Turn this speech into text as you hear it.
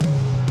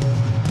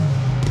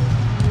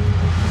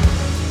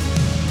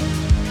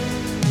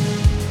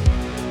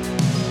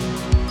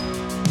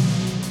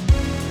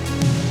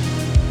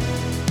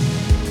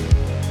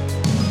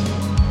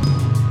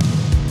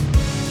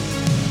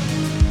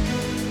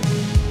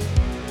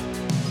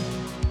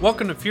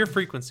Welcome to Fear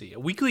Frequency, a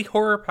weekly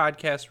horror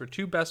podcast where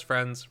two best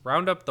friends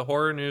round up the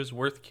horror news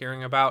worth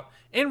caring about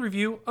and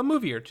review a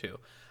movie or two.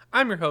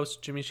 I'm your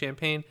host, Jimmy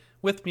Champagne.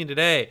 With me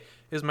today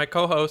is my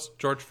co-host,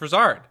 George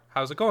Frizard.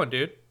 How's it going,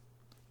 dude?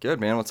 Good,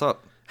 man. What's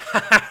up?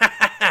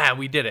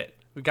 We did it.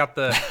 We got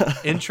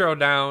the intro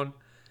down.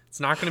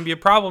 It's not going to be a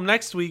problem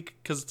next week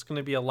because it's going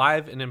to be a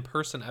live and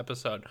in-person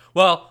episode.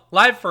 Well,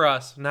 live for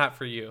us, not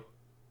for you,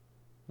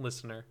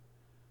 listener.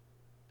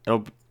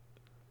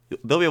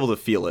 They'll be able to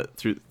feel it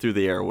through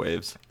the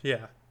airwaves.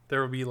 Yeah,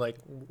 there will be like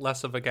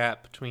less of a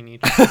gap between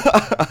each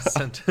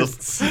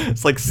sentence.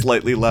 It's like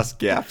slightly less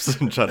gaps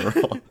in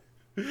general.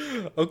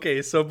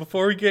 Okay, so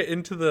before we get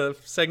into the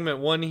segment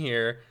one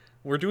here,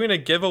 we're doing a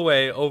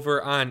giveaway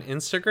over on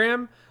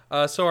Instagram.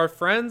 So our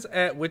friends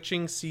at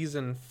Witching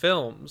Season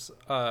Films,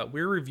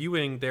 we're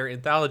reviewing their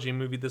anthology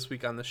movie this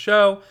week on the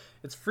show.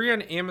 It's free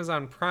on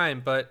Amazon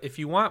Prime, but if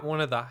you want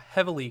one of the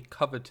heavily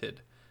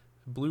coveted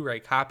Blu-ray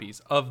copies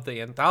of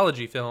the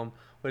anthology film,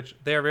 which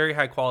they are very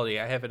high quality,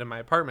 I have it in my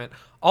apartment,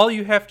 all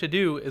you have to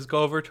do is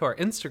go over to our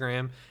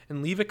Instagram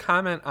and leave a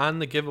comment on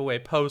the giveaway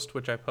post,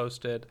 which I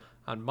posted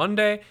on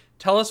Monday.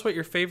 Tell us what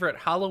your favorite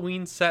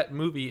Halloween set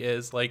movie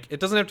is. Like, it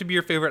doesn't have to be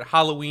your favorite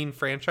Halloween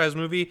franchise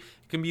movie.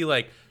 It can be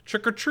like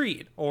Trick or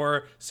Treat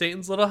or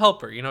Satan's Little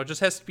Helper. You know, it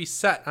just has to be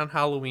set on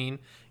Halloween.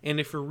 And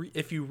if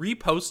you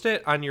repost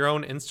it on your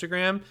own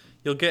Instagram,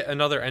 you'll get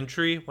another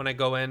entry when I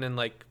go in and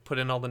like put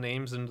in all the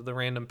names into the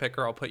random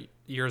picker. I'll put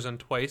yours in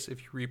twice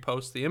if you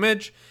repost the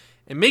image.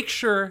 And make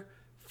sure,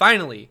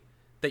 finally,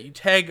 that you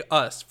tag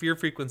us, Fear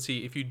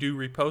Frequency, if you do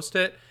repost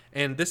it.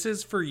 And this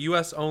is for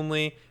US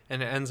only,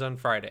 and it ends on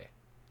Friday.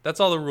 That's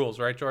all the rules,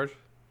 right, George?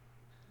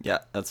 Yeah,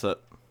 that's it.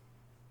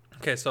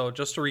 Okay, so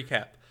just to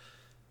recap.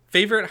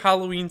 Favorite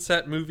Halloween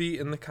set movie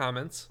in the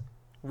comments.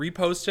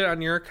 Repost it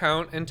on your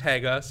account and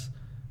tag us.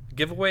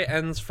 Giveaway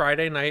ends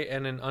Friday night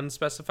at an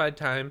unspecified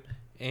time,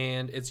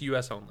 and it's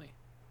US only.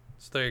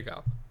 So there you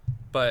go.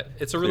 But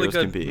it's a really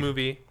good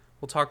movie.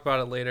 We'll talk about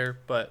it later,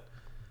 but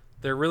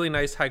they're really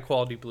nice,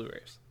 high-quality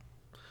Blu-rays.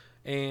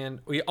 And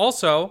we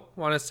also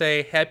want to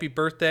say happy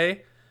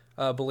birthday,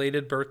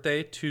 belated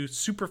birthday, to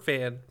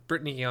superfan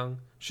Brittany Young.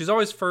 She's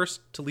always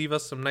first to leave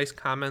us some nice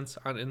comments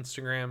on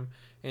Instagram,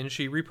 and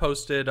she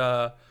reposted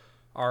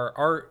our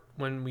art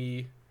when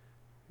we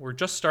were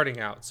just starting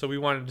out. So we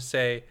wanted to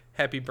say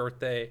happy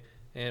birthday,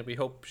 and we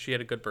hope she had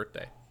a good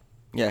birthday.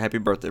 Yeah, happy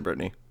birthday,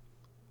 Brittany.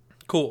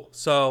 Cool.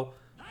 So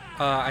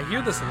I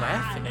hear this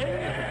laughing in the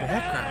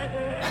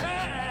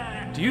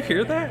background. Do you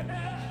hear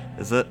that?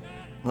 Is it?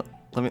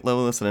 Let me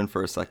listen in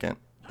for a second.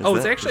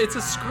 It's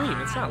a scream.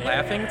 It's not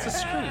laughing. It's a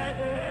scream.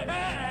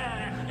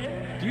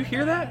 Do you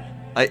hear that?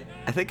 I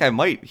think I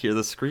might hear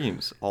the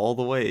screams all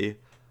the way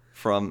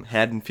from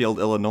Haddonfield,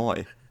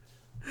 Illinois.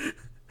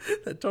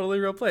 That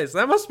totally real place.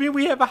 That must mean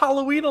we have a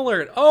Halloween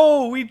alert.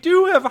 Oh, we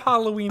do have a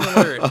Halloween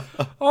alert.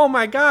 Oh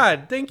my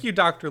God. Thank you,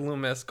 Dr.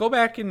 Loomis. Go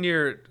back in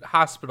your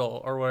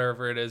hospital or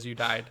wherever it is you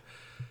died.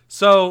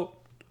 So,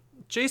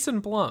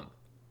 Jason Blum,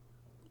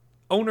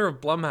 owner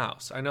of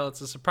Blumhouse. I know it's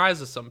a surprise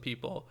to some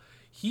people.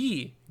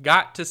 He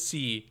got to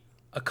see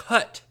a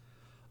cut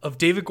of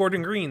David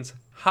Gordon Green's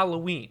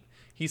Halloween.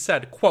 He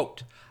said,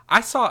 quote,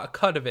 "I saw a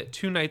cut of it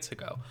 2 nights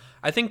ago.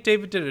 I think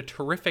David did a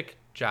terrific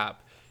job.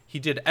 He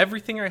did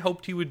everything I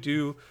hoped he would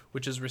do,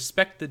 which is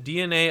respect the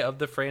DNA of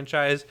the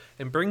franchise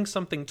and bring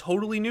something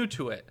totally new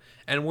to it.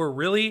 And we're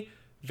really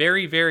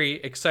very, very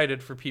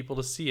excited for people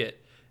to see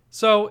it."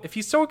 So if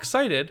he's so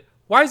excited,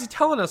 why is he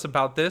telling us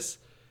about this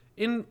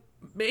in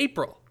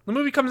April? The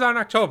movie comes out in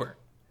October.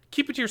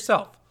 Keep it to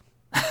yourself.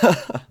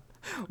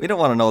 We don't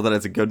want to know that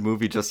it's a good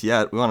movie just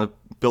yet. We want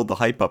to build the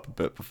hype up a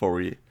bit before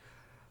we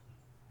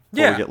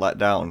get let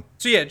down.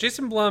 So yeah,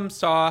 Jason Blum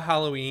saw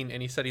Halloween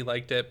and he said he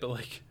liked it, but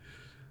like,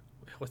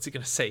 what's he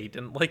gonna say? He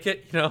didn't like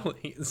it, you know?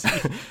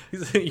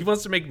 He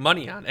wants to make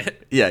money on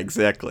it. Yeah,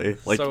 exactly.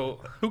 Like, so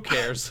who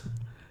cares?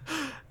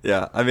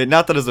 Yeah, I mean,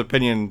 not that his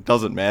opinion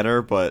doesn't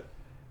matter, but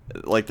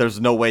like, there's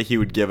no way he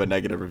would give a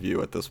negative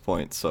review at this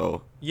point.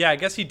 So yeah, I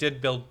guess he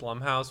did build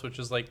Blumhouse, which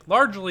is like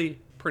largely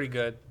pretty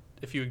good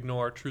if you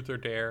ignore Truth or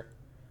Dare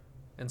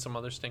and some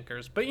other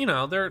stinkers. But you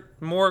know, they're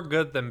more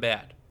good than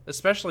bad,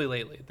 especially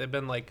lately. They've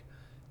been like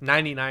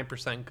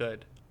 99%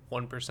 good,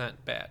 1%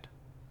 bad.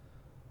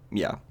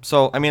 Yeah.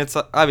 So, I mean, it's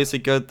obviously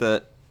good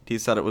that he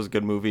said it was a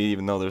good movie,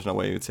 even though there's no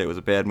way he would say it was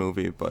a bad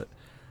movie. But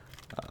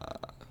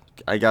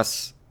I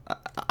guess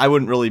I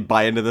wouldn't really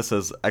buy into this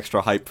as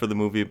extra hype for the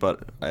movie,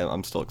 but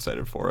I'm still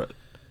excited for it.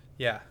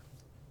 Yeah,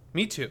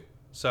 me too.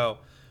 So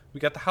we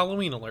got the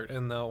Halloween alert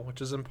in, though,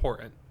 which is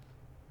important.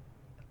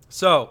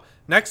 So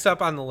next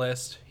up on the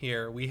list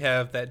here, we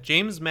have that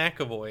James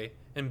McAvoy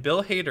and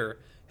Bill Hader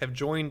have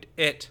joined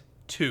It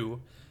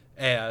 2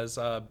 as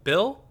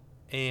Bill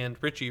and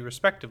Richie,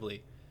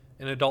 respectively,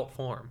 in adult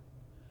form.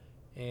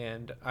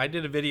 And I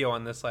did a video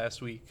on this last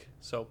week,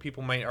 so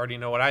people might already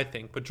know what I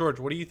think. But George,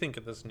 what do you think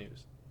of this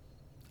news?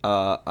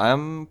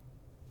 I'm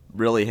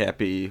really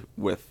happy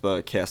with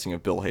the casting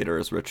of Bill Hader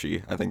as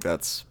Richie. I think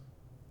that's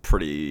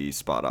pretty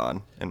spot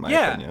on, in my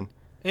opinion.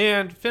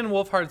 And Finn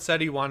Wolfhard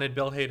said he wanted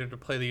Bill Hader to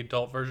play the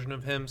adult version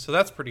of him, so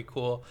that's pretty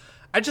cool.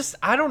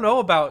 I don't know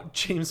about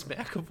James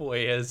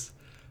McAvoy as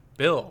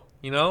Bill,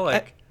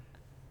 like...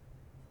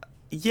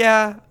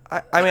 Yeah,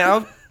 I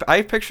mean,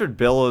 I pictured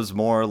Bill as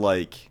more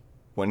like,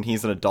 when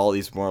he's an adult,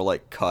 he's more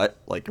like cut,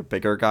 like a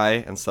bigger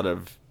guy, instead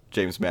of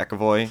James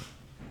McAvoy,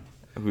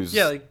 who's...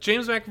 Yeah, like,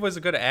 James McAvoy's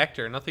a good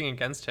actor, nothing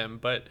against him,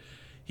 but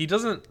he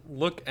doesn't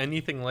look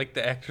anything like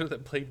the actor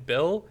that played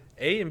Bill,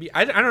 A and B.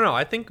 I don't know,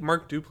 I think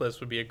Mark Duplass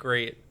would be a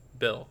great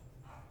Bill.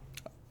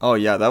 Oh,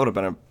 yeah, that would have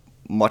been a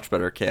much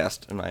better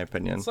cast, in my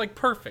opinion. It's, like,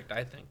 perfect,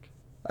 I think.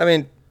 I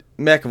mean,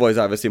 McAvoy's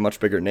obviously a much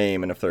bigger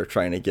name, and if they're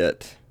trying to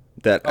get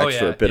that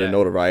extra bit of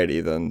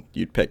notoriety, then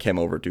you'd pick him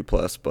over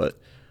Duplass, but...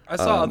 I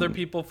saw other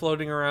people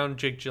floating around,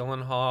 Jake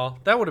Gyllenhaal.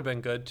 That would have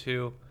been good,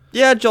 too.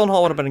 Yeah,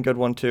 Gyllenhaal would have been a good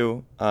one,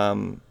 too.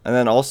 And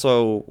then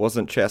also,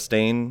 wasn't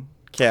Chastain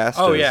cast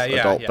as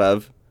adult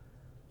Bev?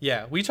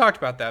 Yeah, we talked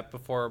about that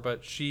before,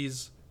 but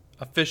she's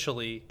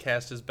officially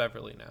cast as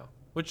Beverly now,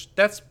 which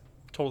that's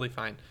totally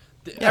fine.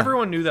 Yeah.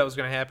 Everyone knew that was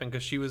going to happen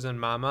because she was in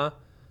Mama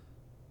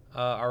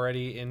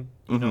already, and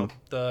you know,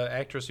 the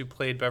actress who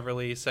played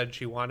Beverly said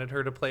she wanted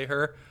her to play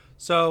her.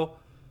 So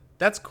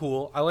that's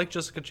cool. I like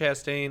Jessica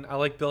Chastain. I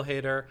like Bill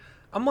Hader.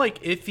 I'm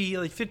like iffy,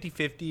 like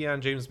 50-50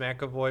 on James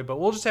McAvoy, but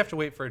we'll just have to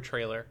wait for a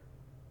trailer.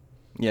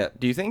 Yeah.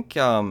 Do you think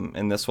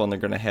in this one they're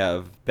going to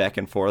have back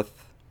and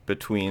forth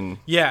between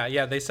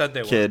Yeah, they said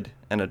they kid would.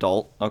 and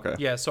adult? Okay.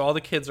 Yeah, so all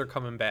the kids are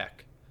coming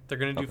back. They're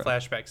going to do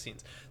flashback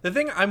scenes. The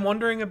thing I'm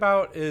wondering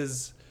about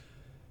is,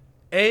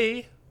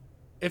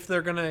 if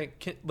they're going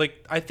to,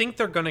 like, I think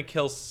they're going to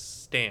kill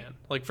Stan,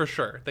 like, for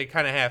sure. They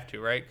kind of have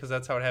to, right? Because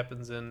that's how it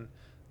happens in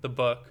the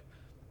book.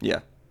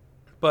 Yeah.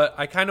 But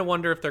I kind of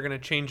wonder if they're going to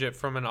change it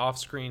from an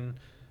off-screen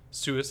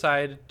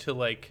suicide to,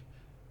 like,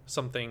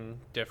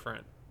 something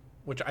different,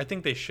 which I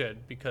think they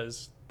should,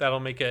 because that'll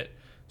make it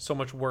so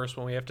much worse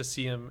when we have to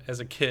see him as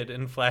a kid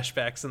in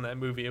flashbacks in that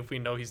movie if we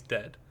know he's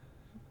dead.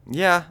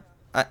 Yeah.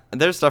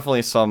 There's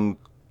definitely some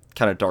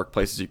kind of dark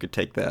places you could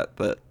take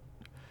that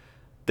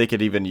they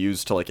could even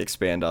use to, like,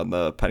 expand on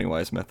the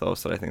Pennywise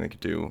mythos that I think they could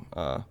do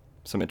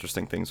some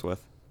interesting things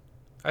with.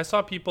 I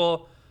saw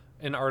people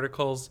in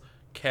articles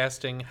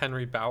casting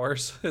Henry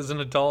Bowers as an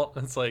adult,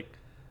 and it's like,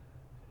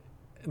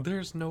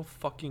 there's no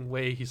fucking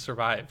way he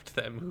survived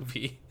that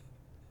movie.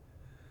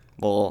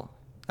 Well,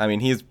 I mean,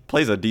 he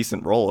plays a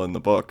decent role in the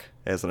book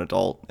as an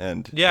adult,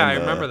 and yeah, in I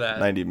remember that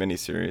 90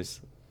 miniseries.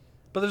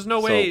 But there's no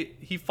way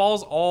he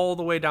falls all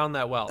the way down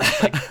that well,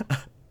 like,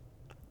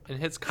 and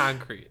hits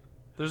concrete.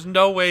 There's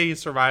no way he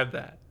survived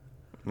that.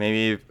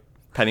 Maybe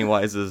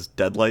Pennywise's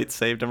deadlight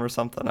saved him or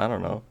something. I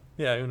don't know.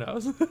 Yeah, who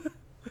knows?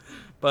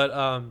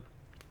 But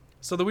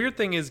so the weird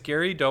thing is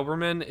Gary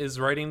Doberman is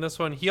writing this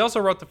one. He also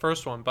wrote the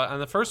first one, but on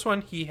the first one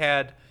he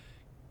had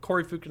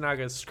Cary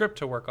Fukunaga's script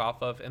to work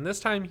off of, and this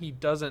time he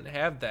doesn't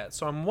have that.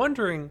 So I'm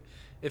wondering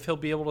if he'll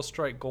be able to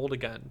strike gold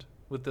again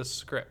with this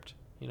script,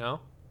 you know?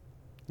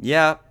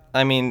 Yeah,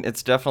 I mean,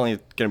 it's definitely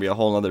going to be a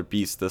whole other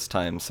beast this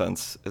time,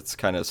 since it's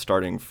kind of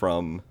starting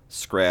from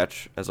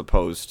scratch as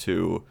opposed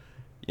to,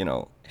 you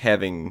know,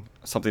 having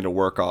something to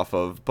work off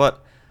of.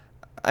 But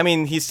I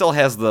mean, he still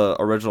has the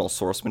original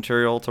source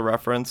material to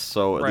reference,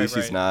 so at least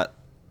he's not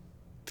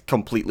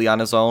completely on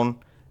his own.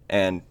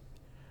 And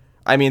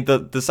I mean,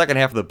 the second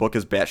half of the book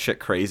is batshit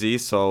crazy,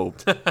 so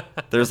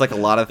there's like a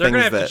lot of things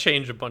they're gonna have to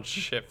change a bunch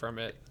of shit from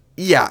it.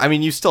 Yeah, I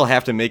mean, you still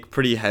have to make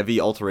pretty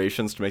heavy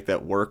alterations to make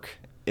that work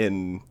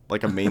in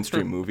like a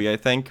mainstream movie, I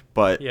think.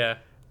 But yeah,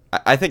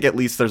 I think at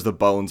least there's the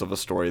bones of a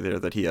story there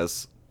that he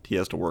has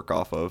to work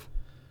off of.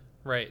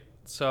 Right.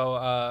 So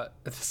a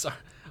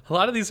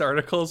lot of these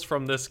articles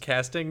from this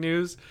casting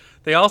news,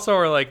 they also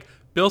are like,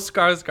 Bill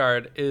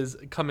Skarsgård is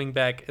coming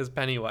back as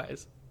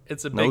Pennywise.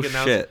 It's a big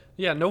announcement. Shit.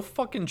 Yeah, no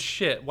fucking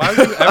shit. Why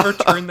would you ever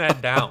turn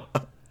that down?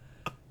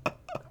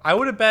 I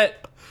would have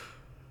bet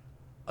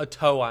a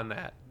toe on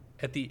that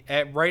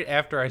right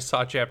after I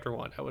saw chapter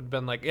 1. I would have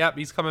been like, "Yep,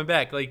 he's coming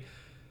back." Like,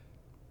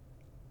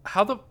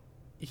 how do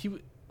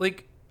you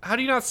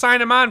not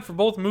sign him on for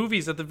both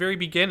movies at the very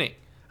beginning?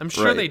 I'm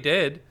sure they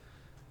did.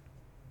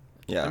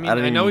 Yeah, I mean,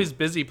 I know he's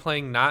busy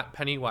playing not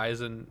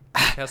Pennywise in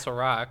Castle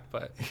Rock,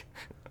 but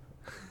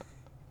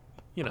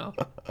you know,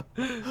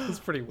 it's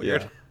pretty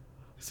weird. Yeah.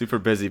 Super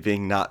busy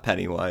being not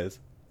Pennywise,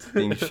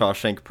 being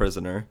Shawshank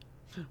prisoner.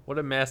 What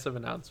a massive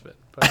announcement.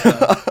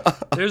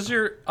 But there's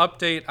your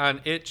update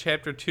on It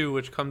Chapter 2,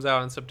 which comes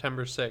out on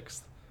September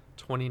 6th,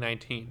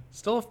 2019.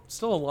 Still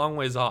a long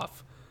ways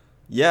off.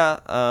 Yeah,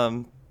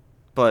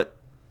 but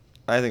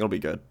I think it'll be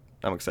good.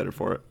 I'm excited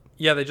for it.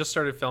 Yeah, they just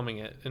started filming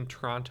it in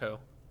Toronto.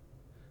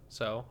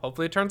 So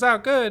hopefully it turns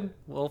out good.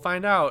 We'll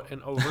find out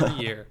in over a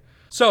year.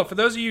 So for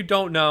those of you who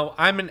don't know,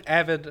 I'm an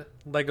avid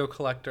Lego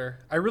collector.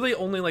 I really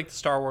only like the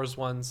Star Wars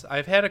ones.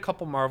 I've had a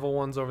couple Marvel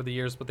ones over the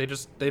years, but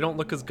they don't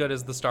look as good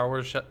as the Star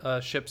Wars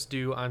ships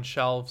do on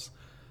shelves.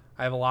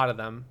 I have a lot of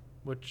them,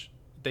 which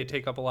they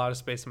take up a lot of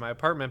space in my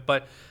apartment.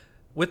 But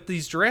with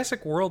these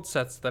Jurassic World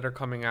sets that are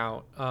coming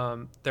out,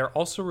 they're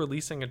also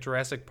releasing a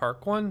Jurassic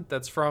Park one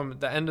that's from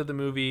the end of the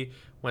movie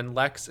when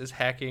Lex is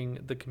hacking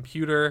the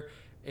computer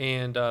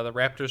and the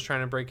Raptor's trying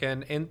to break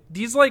in. And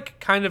these like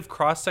kind of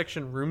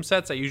cross-section room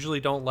sets I usually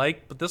don't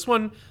like, but this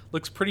one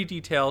looks pretty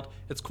detailed.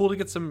 It's cool to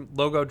get some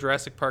logo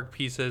Jurassic Park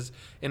pieces,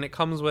 and it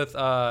comes with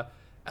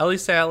Ellie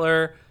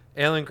Sattler,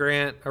 Alan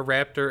Grant, a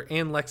Raptor,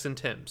 and Lex and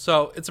Tim.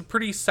 So it's a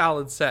pretty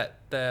solid set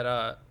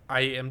that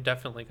I am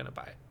definitely going to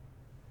buy.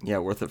 Yeah,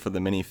 worth it for the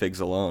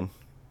minifigs alone.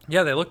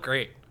 Yeah, they look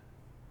great.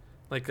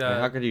 Like,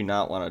 how could you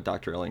not want a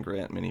Dr. Alan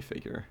Grant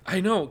minifigure?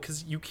 I know,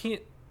 because you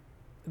can't.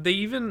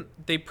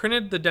 They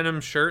printed the denim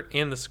shirt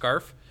and the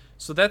scarf,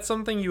 so that's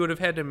something you would have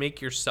had to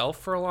make yourself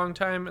for a long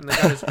time. And they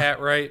got his hat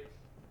right.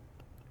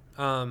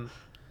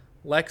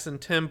 Lex and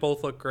Tim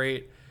both look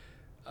great.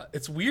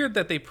 It's weird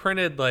that they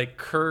printed like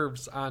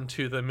curves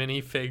onto the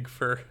minifig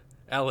for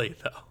Ellie,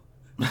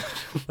 though.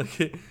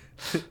 Like,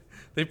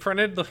 they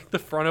printed like the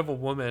front of a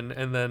woman,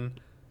 and then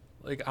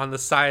like on the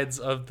sides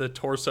of the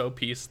torso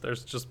piece,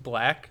 there's just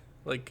black.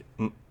 Like,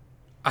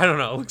 I don't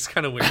know. It looks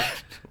kind of weird.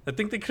 I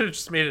think they could have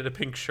just made it a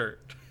pink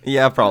shirt.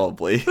 Yeah,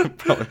 probably.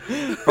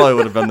 probably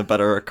would have been the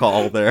better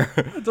call there.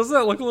 Doesn't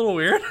that look a little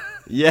weird?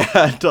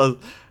 Yeah, it does.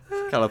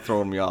 It's kind of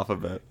throwing me off a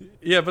bit.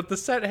 Yeah, but the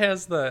set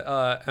has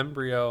the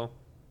embryo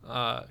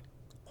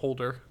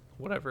holder,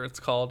 whatever it's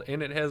called,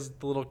 and it has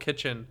the little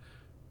kitchen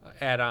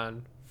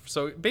add-on.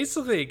 So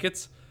basically, it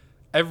gets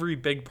every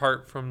big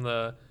part from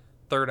the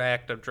third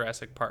act of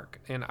Jurassic Park,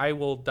 and I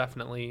will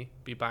definitely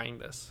be buying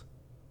this.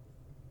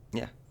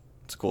 Yeah,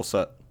 it's a cool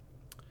set.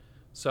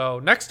 So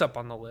next up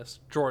on the list,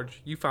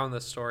 George, you found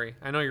this story.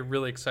 I know you're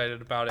really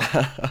excited about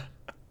it.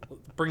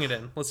 Bring it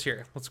in. Let's hear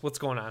it. What's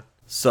going on?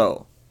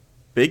 So,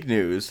 big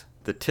news.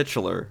 The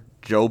titular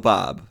Joe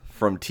Bob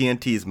from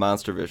TNT's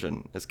Monster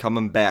Vision is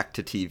coming back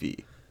to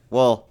TV.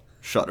 Well,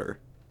 Shudder.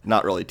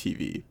 Not really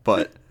TV,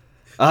 but...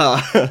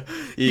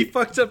 he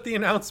fucked up the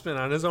announcement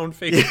on his own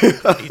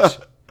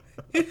Facebook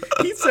page.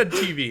 He said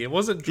TV. It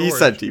wasn't George. He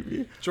said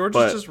TV. George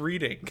is just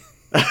reading.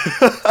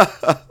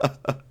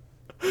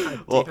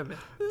 Well,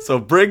 so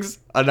Briggs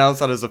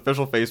announced on his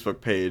official Facebook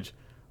page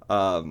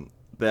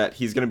that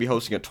he's going to be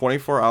hosting a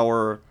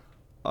 24-hour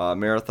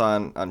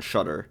marathon on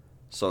Shudder.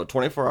 So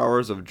 24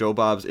 hours of Joe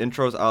Bob's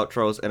intros,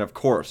 outros, and of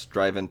course,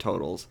 drive-in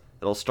totals.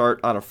 It'll start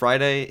on a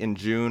Friday in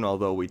June,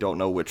 although we don't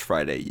know which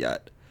Friday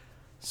yet.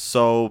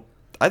 So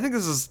I think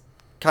this is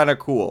kind of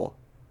cool.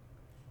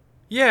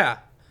 Yeah,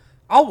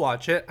 I'll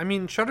watch it. I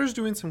mean, Shudder's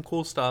doing some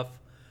cool stuff.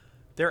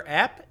 Their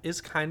app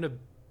is kind of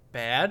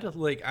bad.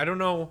 Like, I don't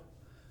know.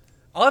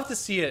 I'll have to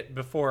see it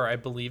before I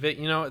believe it.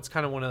 You know, it's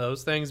kind of one of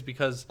those things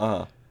because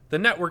the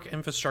network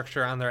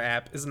infrastructure on their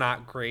app is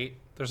not great.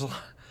 There's a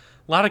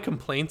lot of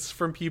complaints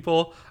from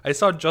people. I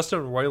saw Justin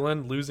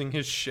Roiland losing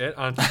his shit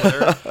on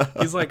Twitter.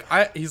 He's like,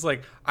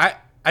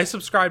 I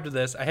subscribe to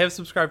this. I have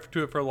subscribed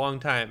to it for a long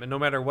time, and no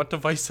matter what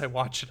device I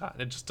watch it on,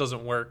 it just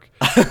doesn't work.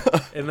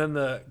 And then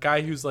the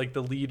guy who's like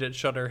the lead at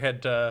Shudder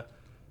had to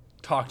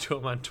talk to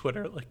him on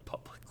Twitter like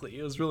publicly.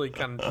 It was really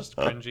kind of just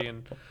cringy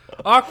and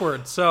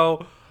awkward.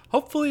 So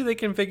hopefully they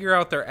can figure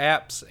out their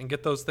apps and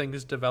get those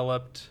things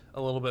developed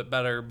a little bit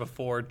better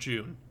before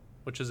June,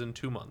 which is in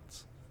 2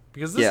 months.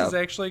 Because this is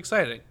actually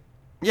exciting.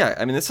 Yeah,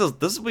 I mean, this will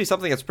be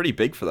something that's pretty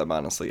big for them,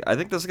 honestly. I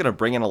think this is going to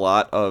bring in a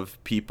lot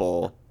of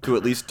people to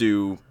at least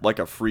do like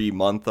a free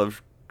month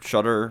of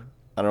Shudder.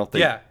 I don't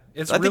think. Yeah,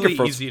 it's really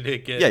easy to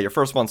get. Yeah, your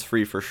first month's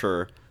free for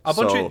sure.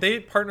 They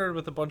partnered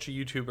with a bunch of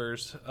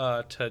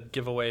YouTubers to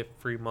give away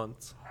free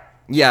months.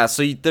 Yeah,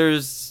 so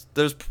there's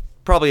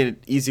probably an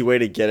easy way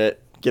to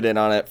get in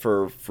on it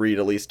for free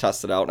to at least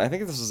test it out. And I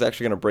think this is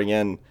actually going to bring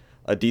in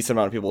a decent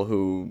amount of people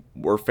who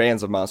were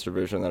fans of Monster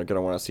Vision that are going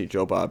to want to see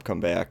Joe Bob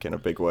come back in a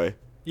big way.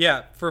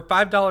 Yeah, for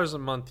 $5 a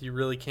month, you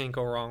really can't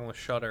go wrong with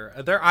Shudder.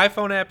 Their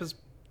iPhone app is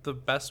the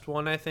best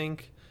one, I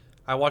think.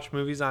 I watch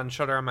movies on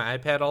Shudder on my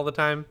iPad all the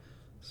time.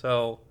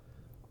 So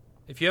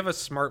if you have a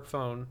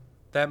smartphone,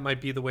 that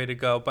might be the way to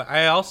go. But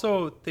I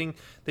also think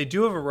they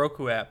do have a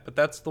Roku app, but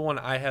that's the one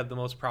I have the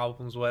most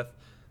problems with.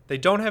 They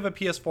don't have a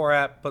PS4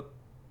 app, but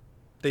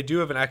they do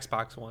have an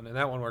Xbox one, and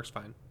that one works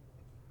fine.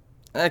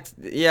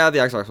 Yeah, the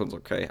Xbox one's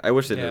okay. I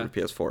wish they did a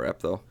PS4 app,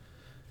 though.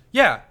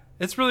 Yeah,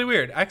 it's really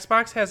weird.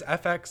 Xbox has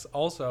FX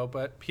also,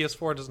 but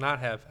PS4 does not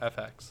have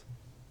FX.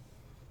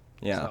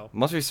 Yeah, so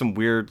must be some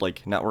weird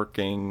like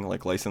networking,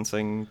 like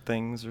licensing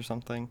things or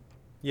something.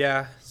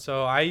 Yeah,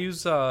 so I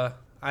use my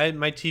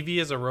TV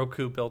has a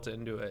Roku built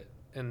into it,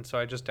 and so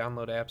I just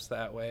download apps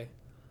that way.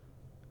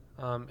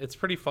 It's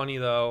pretty funny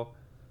though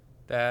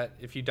that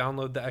if you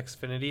download the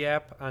Xfinity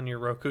app on your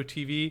Roku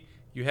TV,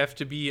 you have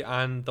to be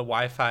on the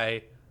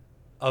Wi-Fi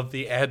of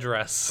the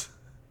address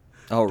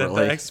that the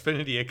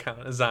Xfinity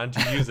account is on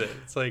to use it.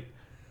 It's like,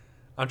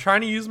 I'm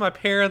trying to use my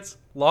parents'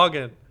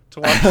 login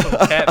to watch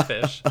some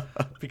Catfish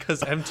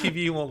because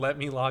MTV won't let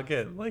me log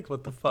in. Like,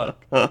 what the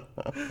fuck?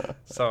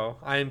 So,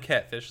 I am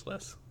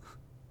Catfishless.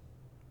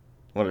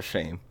 What a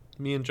shame.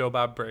 Me and Joe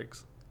Bob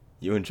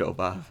You and Joe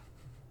Bob.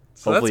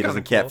 So hopefully he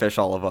doesn't catfish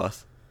all of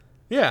us.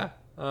 Yeah.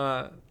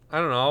 I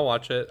don't know. I'll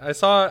watch it.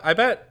 I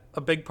bet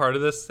a big part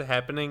of this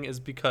happening is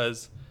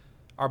because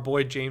our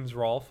boy James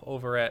Rolfe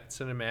over at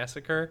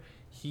Cinemassacre,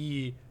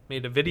 he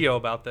made a video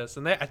about this,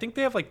 and I think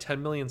they have like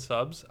 10 million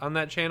subs on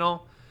that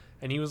channel,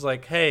 and he was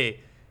like,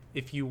 "Hey,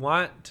 if you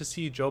want to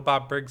see Joe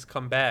Bob Briggs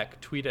come back,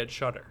 tweet at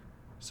Shudder."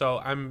 So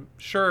I'm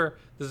sure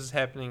this is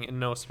happening in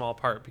no small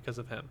part because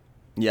of him.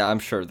 Yeah, I'm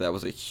sure that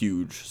was a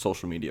huge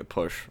social media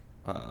push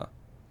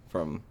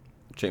from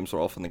James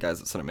Rolfe and the guys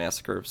at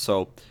Cinemassacre.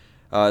 So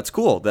it's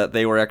cool that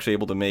they were actually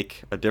able to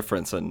make a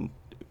difference and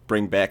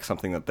bring back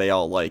something that they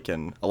all like,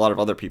 and a lot of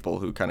other people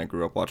who kind of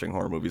grew up watching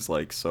horror movies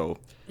like. So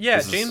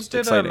yeah, James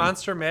did a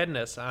Monster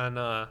Madness on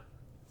the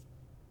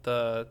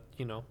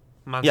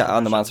Monster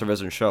on the Monster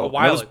Vision show a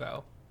while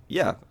ago.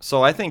 Yeah,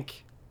 so I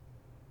think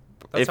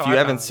if you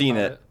haven't seen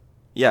it,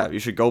 yeah, you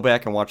should go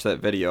back and watch that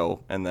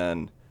video, and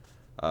then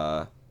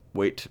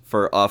wait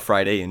for a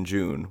Friday in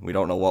June. We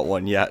don't know what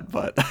one yet,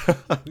 but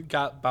we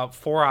got about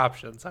 4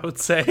 options, I would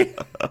say.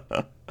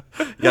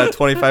 You got a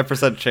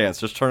 25% chance.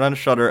 Just turn on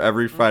Shudder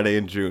every Friday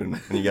in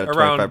June, and you got a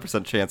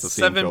 25% chance of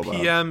seeing 7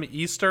 p.m.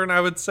 Eastern, I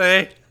would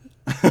say.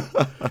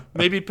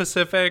 Maybe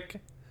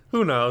Pacific.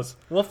 Who knows?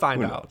 We'll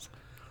find out.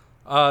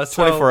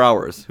 24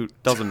 hours. Who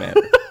doesn't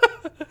matter.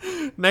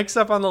 Next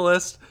up on the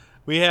list,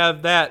 we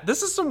have that.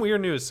 This is some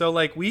weird news. So,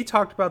 like, we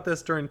talked about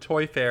this during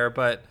Toy Fair,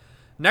 but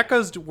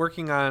NECA's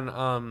working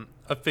on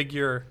a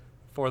figure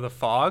for the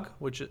Fog,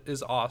 which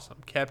is awesome.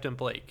 Captain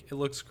Blake. It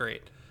looks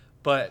great.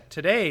 But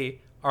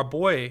today, our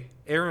boy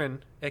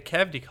Aaron at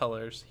Cavity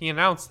Colors, he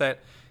announced that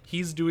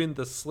he's doing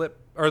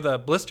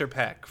the blister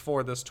pack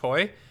for this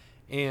toy,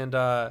 and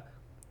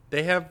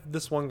they have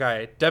this one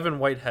guy, Devin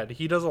Whitehead.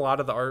 He does a lot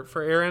of the art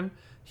for Aaron.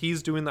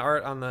 He's doing the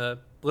art on the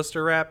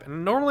blister wrap,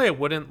 and normally I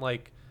wouldn't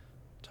like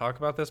talk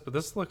about this, but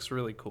this looks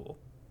really cool.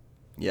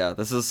 Yeah,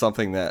 this is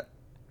something that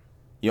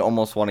you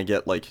almost want to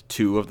get like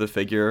 2 of the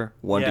figure,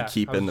 one to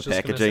keep in the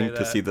packaging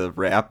to see the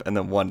wrap, and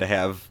then one to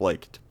have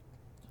like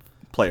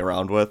play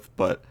around with.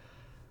 But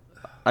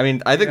I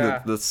mean, I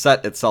think the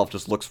set itself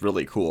just looks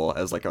really cool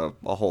as like a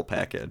whole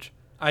package.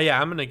 Yeah,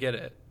 I'm gonna get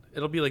it.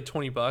 It'll be like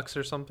 $20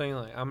 or something.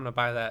 Like, I'm gonna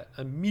buy that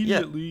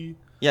immediately.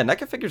 Yeah,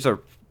 NECA figures are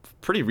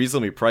pretty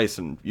reasonably priced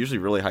and usually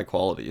really high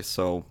quality.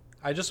 So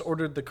I just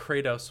ordered the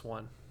Kratos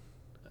one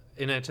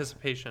in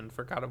anticipation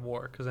for God of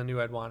War because I knew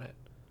I'd want it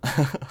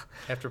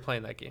after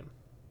playing that game.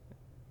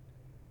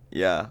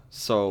 Yeah.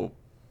 So,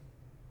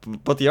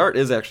 but the art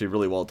is actually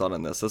really well done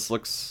in this. This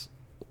looks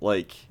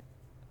like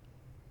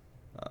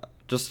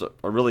just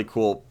a really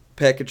cool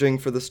packaging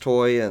for this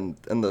toy, and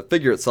the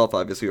figure itself,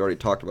 obviously we already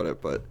talked about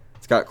it, but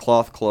it's got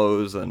cloth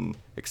clothes and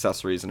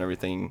accessories and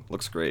everything.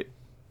 Looks great.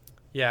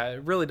 Yeah,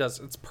 it really does.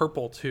 It's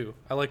purple too.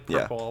 I like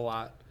purple a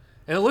lot.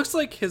 And it looks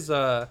like his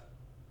it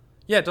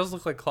does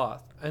look like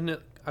cloth. And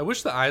I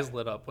wish the eyes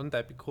lit up. Wouldn't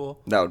that be cool?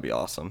 That would be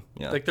awesome.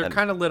 Yeah. Like they're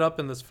kind of lit up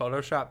in this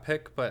Photoshop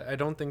pic, but I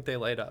don't think they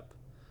light up.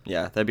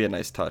 Yeah, that'd be a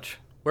nice touch.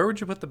 Where would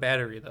you put the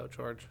battery though,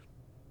 George?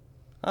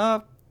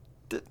 I've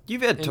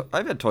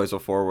had toys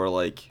before where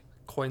like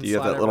you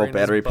have that right little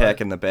battery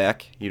pack in the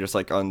back. You just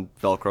like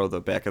Velcro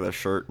the back of the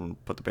shirt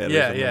and put the batteries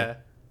in there. Yeah.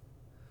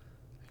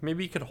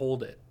 Maybe you could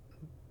hold it.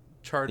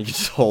 Charge. You could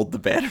just hold the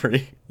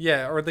battery.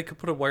 Yeah, or they could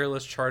put a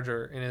wireless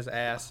charger in his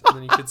ass, and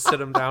then you could sit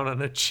him down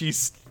on a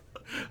cheap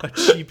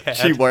pad.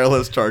 Cheap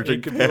wireless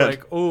charging pad. Be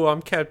like, oh,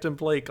 I'm Captain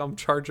Blake. I'm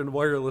charging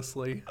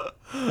wirelessly.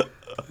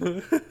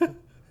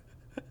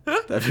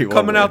 That'd be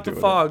coming out the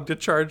fog to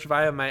charge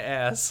via my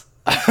ass.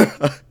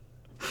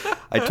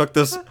 I took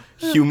this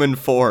human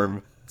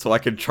form so I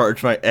could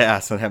charge my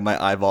ass and have my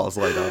eyeballs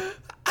light up.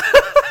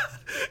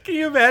 Can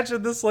you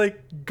imagine this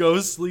like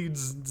ghostly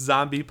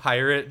zombie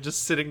pirate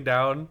just sitting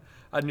down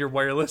on your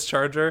wireless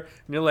charger,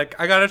 and you're like,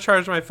 I gotta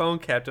charge my phone,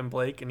 Captain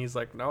Blake, and he's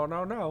like,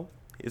 no.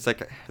 He's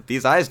like, if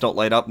these eyes don't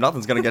light up,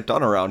 nothing's gonna get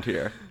done around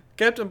here.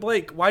 Captain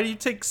Blake, why do you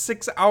take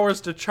 6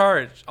 hours to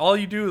charge? All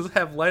you do is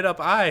have light up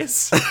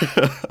eyes.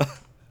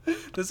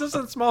 This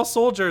isn't Small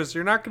Soldiers.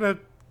 You're not gonna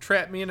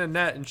trap me in a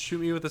net and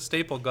shoot me with a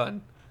staple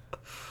gun.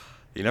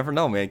 You never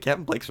know, man.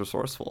 Captain Blake's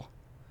resourceful.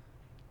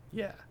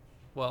 Yeah.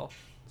 Well,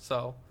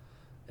 so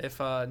if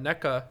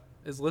NECA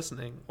is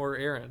listening, or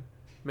Aaron,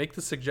 make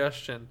the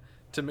suggestion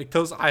to make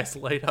those eyes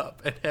light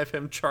up and have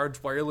him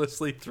charge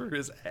wirelessly through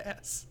his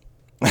ass.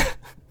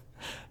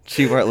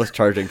 Cheap wireless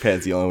charging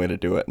pad's the only way to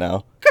do it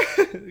now.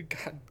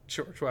 God,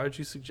 George, why would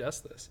you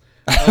suggest this?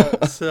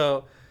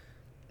 So,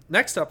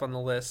 next up on the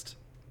list,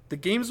 the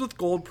Games with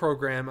Gold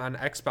program on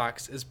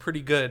Xbox is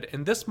pretty good,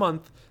 and this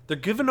month they're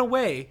giving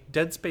away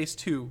Dead Space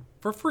 2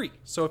 for free.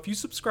 So if you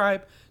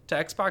subscribe to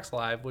Xbox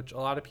Live, which a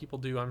lot of people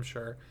do, I'm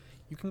sure,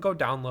 you can go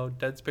download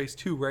Dead Space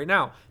 2 right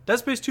now. Dead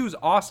Space 2 is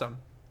awesome,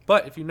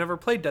 but if you've never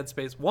played Dead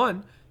Space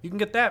 1, you can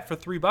get that for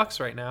 $3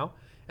 right now.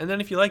 And then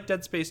if you like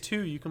Dead Space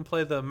 2, you can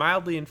play the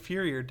mildly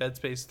inferior Dead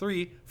Space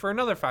 3 for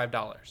another $5.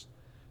 So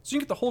you can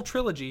get the whole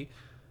trilogy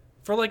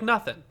for like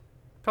nothing.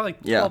 Probably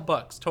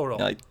 $12 total.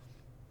 Yeah,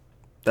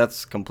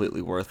 that's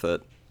completely worth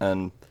it.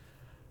 And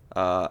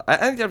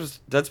I think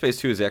Dead Space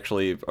 2 is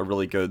actually a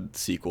really good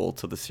sequel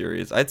to the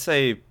series. I'd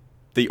say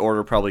the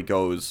order probably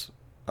goes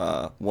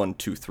 1,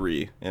 2,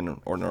 3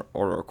 in order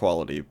of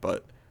quality,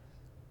 but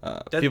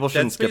people Dead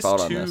shouldn't skip Space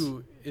out on this.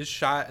 2 is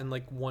shot in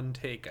like one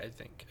take, I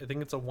think. I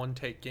think it's a one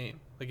take game.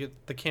 Like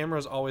the camera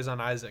is always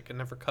on Isaac. It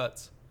never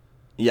cuts.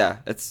 Yeah,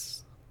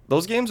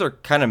 those games are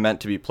kind of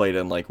meant to be played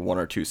in like 1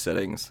 or 2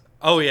 sittings.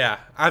 Oh yeah,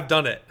 I've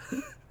done it.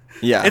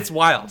 Yeah. It's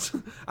wild.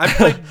 I've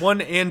played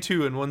 1 and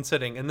 2 in one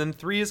sitting, and then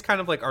 3 is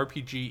kind of like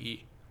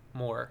RPG-y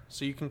more,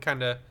 so you can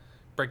kind of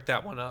break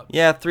that one up.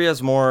 Yeah, 3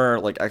 has more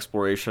like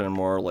exploration and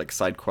more like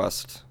side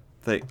quest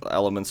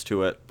elements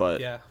to it, but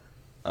Yeah.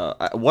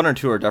 1 or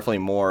 2 are definitely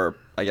more,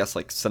 I guess,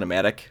 like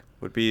cinematic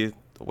would be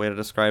the way to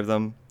describe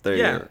them.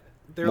 They're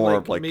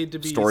more like made to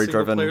be story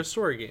driven. single-player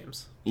story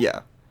games.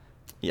 Yeah,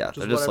 Which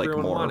they're is just what like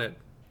everyone more. wanted.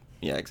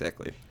 Yeah,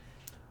 exactly.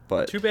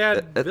 But Too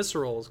bad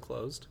Visceral is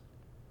closed.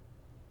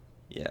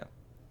 Yeah,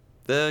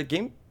 the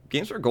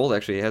Games for Gold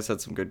actually has had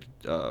some good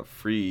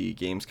free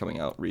games coming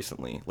out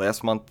recently.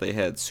 Last month they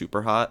had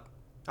Super Hot.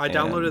 I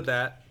downloaded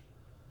that.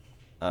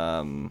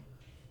 And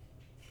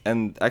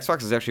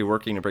Xbox is actually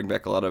working to bring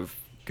back a lot of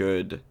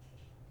good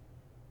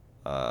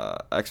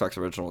Xbox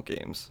original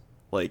games.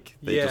 Like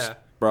they just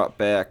brought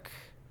back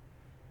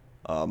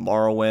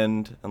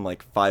Morrowind and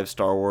like 5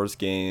 Star Wars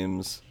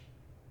games.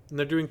 And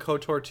they're doing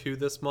KOTOR 2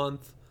 this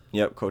month.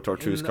 Yep, KOTOR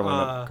 2 is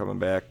coming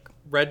back.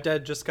 Red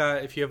Dead just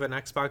got, if you have an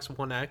Xbox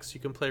One X, you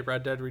can play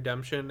Red Dead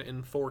Redemption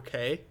in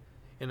 4K,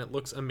 and it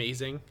looks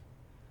amazing.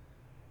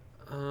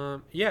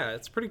 Yeah,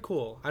 it's pretty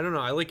cool. I don't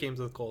know. I like games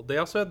with gold. They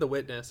also had The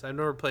Witness. I've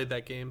never played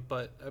that game,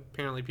 but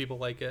apparently people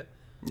like it.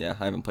 Yeah,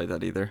 I haven't played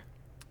that either.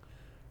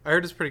 I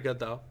heard it's pretty good,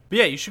 though. But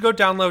yeah, you should go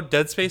download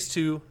Dead Space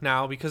 2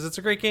 now because it's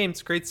a great game.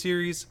 It's a great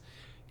series.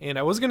 And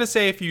I was going to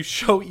say if you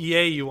show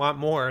EA you want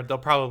more, they'll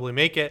probably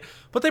make it.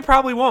 But they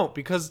probably won't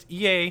because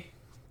EA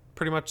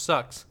pretty much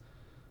sucks.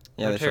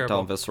 Yeah, They're they shut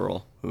down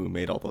Visceral, who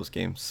made all those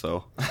games,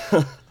 so.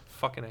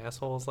 Fucking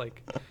assholes.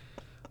 Like,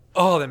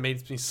 oh, that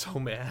makes me so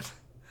mad.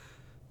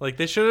 Like,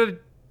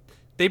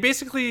 they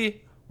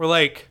basically were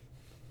like,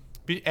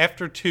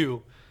 after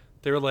 2,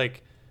 they were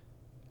like,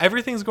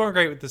 everything's going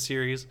great with the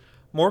series.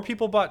 More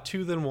people bought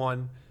 2 than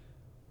 1,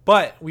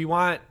 but we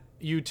want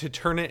you to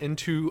turn it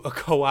into a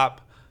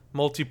co-op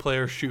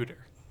multiplayer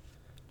shooter.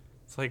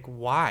 It's like,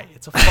 why?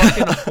 It's a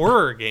fucking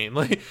horror game.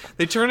 Like,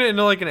 they turned it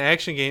into like an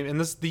action game,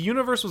 and the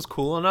universe was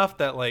cool enough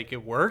that like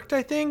it worked,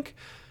 I think.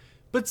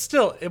 But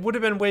still, it would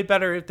have been way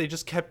better if they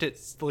just kept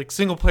it like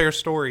single player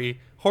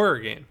story horror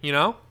game, you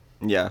know?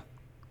 Yeah.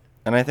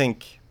 And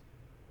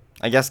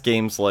I guess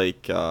games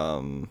like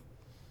Evil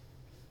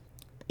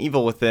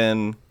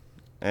Within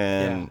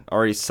and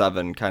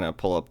RE7 kind of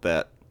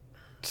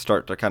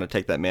start to kind of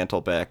take that mantle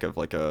back of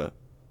like a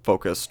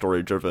focused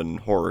story-driven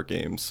horror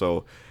game.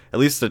 So at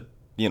least the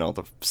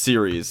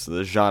series,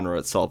 the genre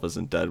itself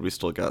isn't dead. We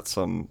still got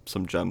some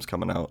gems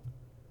coming out.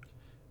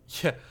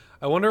 Yeah.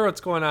 I wonder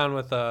what's going on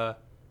with the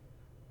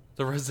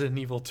Resident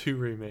Evil 2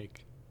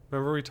 remake.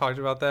 Remember we talked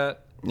about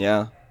that?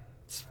 Yeah.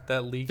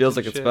 That leak. Feels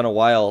like it's been a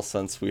while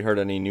since we heard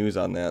any news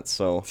on that,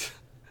 so.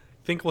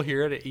 Think we'll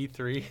hear it at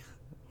E3?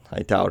 I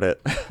doubt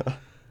it.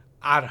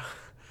 I don't.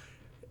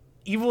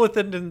 Evil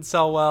Within didn't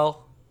sell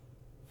well.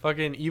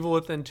 Fucking Evil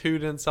Within 2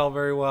 didn't sell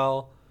very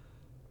well.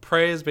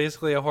 Prey is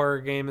basically a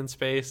horror game in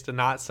space, did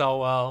not sell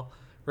well.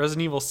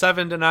 Resident Evil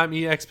 7 did not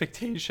meet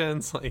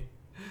expectations. Like,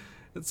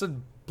 it's a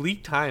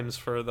bleak times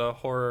for the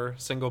horror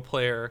single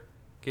player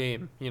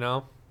game, you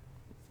know?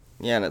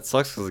 Yeah, and it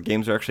sucks because the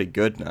games are actually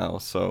good now,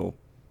 so.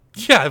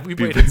 Yeah, we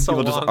waited so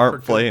long just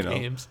aren't for playing good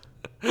games.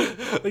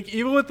 Like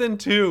Evil Within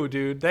 2,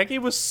 dude, that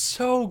game was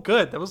so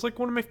good. That was like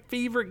one of my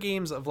favorite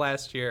games of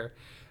last year.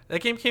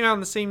 That game came out in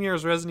the same year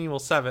as Resident Evil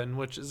 7,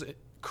 which is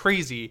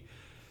crazy.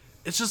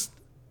 It's just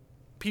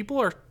people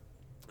are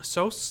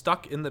so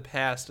stuck in the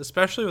past,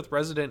 especially with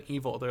Resident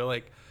Evil. They're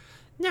like,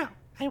 no,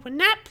 I will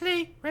not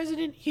play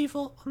Resident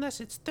Evil unless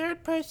it's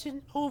third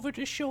person over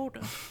the shoulder.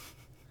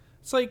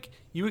 It's like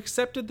you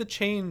accepted the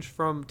change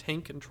from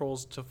tank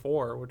controls to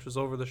 4, which was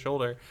over the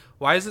shoulder.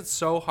 Why is it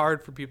so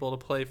hard for people to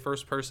play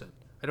first person?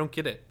 I don't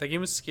get it. That game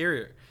was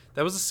scarier.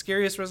 That was the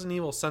scariest Resident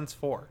Evil since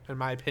 4, in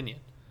my opinion.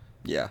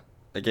 Yeah,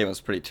 that game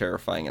was pretty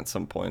terrifying at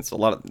some points. A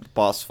lot of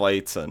boss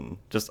fights and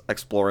just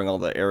exploring all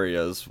the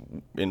areas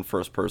in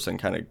first person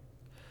kind of,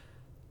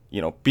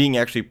 being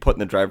actually put in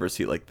the driver's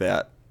seat like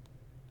that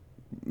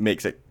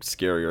makes it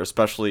scarier,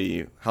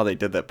 especially how they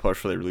did that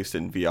push where they released it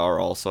in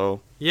VR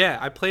also. Yeah,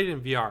 I played it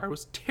in VR. It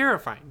was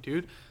terrifying,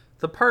 dude.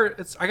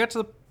 I got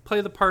to play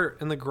the part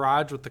in the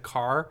garage with the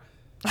car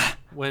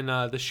when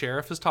the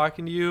sheriff is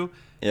talking to you.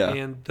 Yeah.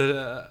 And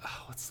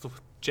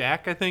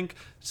Jack, I think,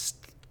 just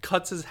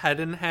cuts his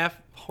head in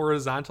half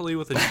horizontally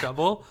with a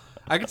shovel.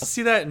 I got to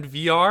see that in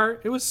VR.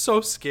 It was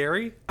so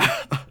scary.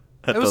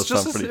 It was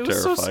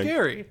so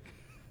scary.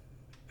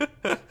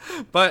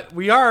 But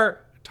we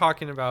are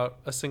talking about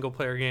a single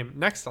player game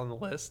next on the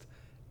list.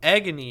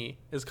 Agony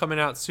is coming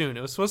out soon.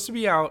 It was supposed to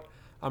be out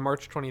on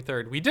March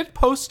 23rd.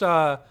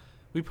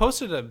 We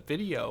posted a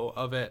video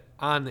of it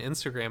on the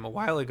Instagram a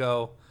while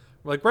ago,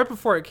 like right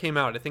before it came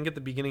out, I think at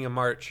the beginning of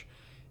March,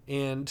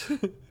 and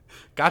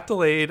got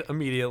delayed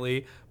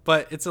immediately.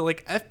 but it's a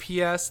like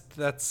FPS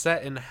that's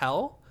set in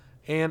hell.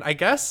 And I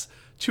guess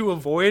to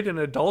avoid an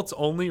adults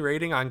only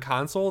rating on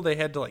console, they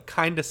had to like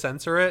kind of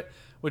censor it,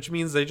 which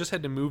means they just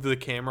had to move the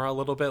camera a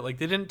little bit. Like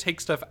they didn't take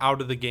stuff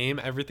out of the game.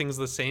 Everything's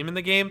the same in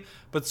the game,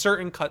 but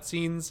certain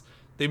cutscenes,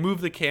 they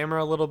move the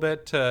camera a little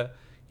bit to,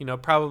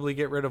 probably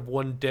get rid of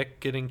one dick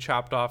getting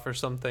chopped off or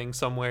something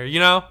somewhere,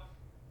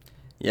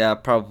 Yeah,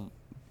 probably.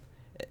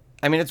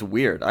 I mean, it's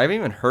weird. I haven't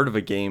even heard of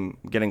a game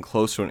getting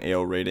close to an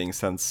AO rating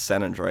since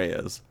San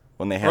Andreas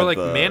when they had or like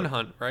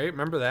Manhunt, right?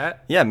 Remember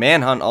that? Yeah,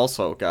 Manhunt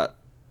also got.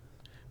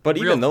 But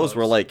Real even those close.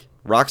 were like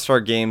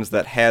Rockstar games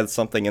that had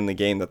something in the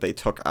game that they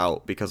took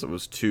out because it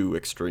was too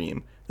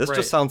extreme. This Right.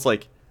 just sounds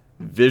like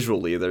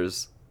visually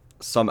there's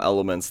some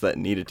elements that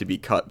needed to be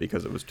cut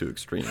because it was too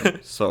extreme.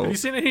 So Have you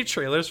seen any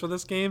trailers for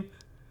this game?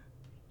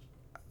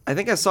 I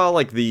think I saw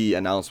like the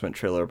announcement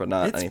trailer, but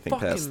not It's anything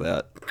past fucking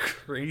that.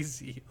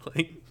 crazy.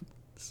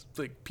 It's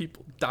like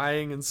people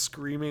dying and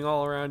screaming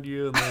all around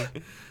you and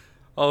like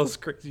all this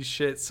crazy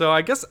shit. So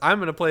I guess I'm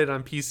gonna play it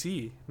on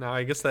PC now.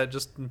 I guess that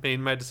just made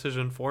my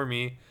decision for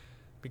me,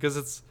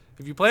 because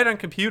if you play it on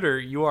computer,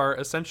 you are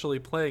essentially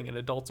playing an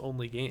adults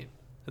only game.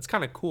 It's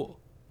kind of cool.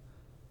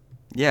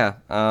 Yeah,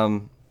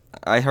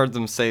 I heard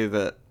them say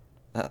that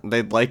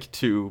they'd like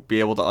to be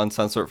able to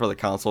uncensor it for the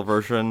console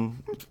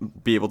version,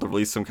 be able to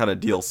release some kind of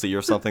DLC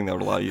or something that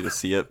would allow you to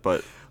see it,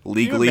 but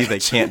legally they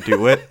can't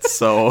do it,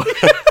 so...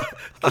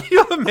 Can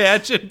you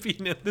imagine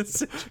being in this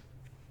situation?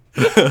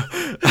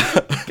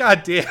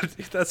 God damn,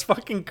 dude, that's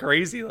fucking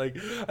crazy. Like,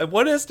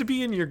 what has to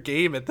be in your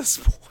game at this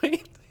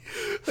point?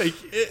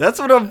 That's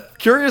what I'm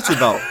curious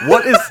about.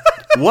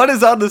 What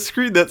is on the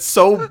screen that's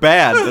so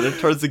bad that it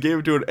turns the game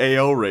into an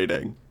AO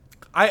rating?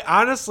 I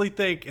honestly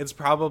think it's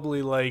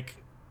probably like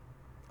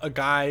a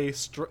guy.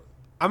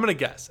 I'm gonna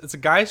guess it's a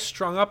guy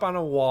strung up on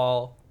a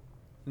wall,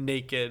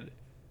 naked,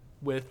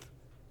 with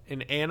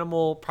an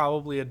animal,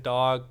 probably a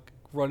dog,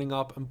 running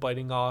up and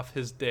biting off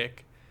his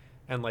dick,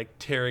 and like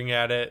tearing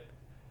at it,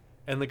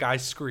 and the guy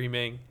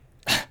screaming.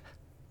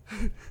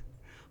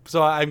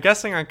 So I'm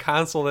guessing on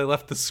console they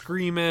left the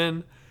scream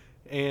in,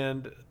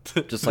 and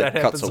Just like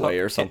cuts away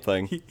or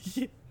something.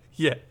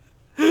 Yeah,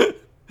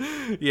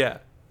 yeah.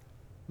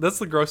 That's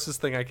the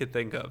grossest thing I could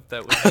think of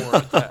that would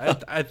warrant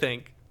that. I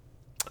think.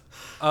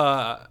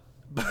 But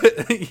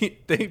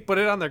they put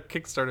it on their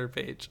Kickstarter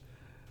page.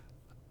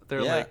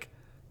 They're like,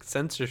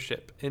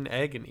 censorship in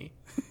agony.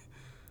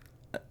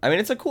 I mean,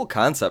 it's a cool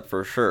concept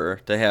for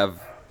sure to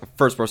have a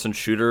first-person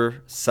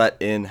shooter set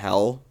in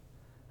hell.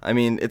 I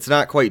mean, it's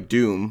not quite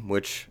Doom,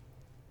 which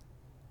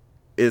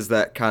is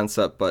that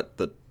concept, but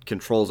the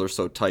controls are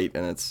so tight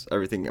and it's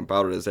everything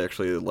about it is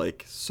actually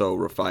like so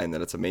refined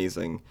that it's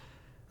amazing.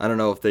 I don't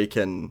know if they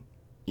can,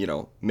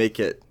 make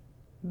it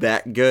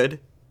that good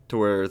to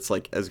where it's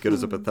like as good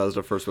as a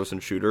Bethesda first-person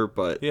shooter,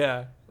 but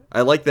Yeah.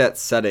 I like that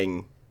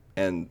setting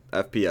and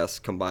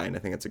FPS combined. I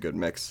think it's a good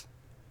mix.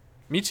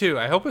 Me too.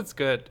 I hope it's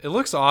good. It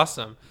looks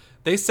awesome.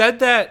 They said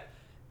that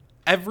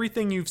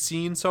everything you've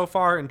seen so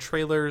far in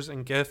trailers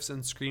and GIFs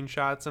and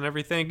screenshots and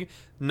everything,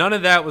 none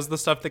of that was the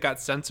stuff that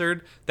got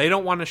censored. They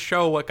don't want to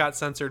show what got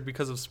censored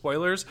because of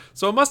spoilers.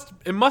 So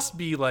it must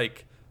be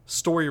like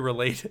story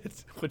related,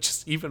 which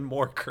is even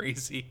more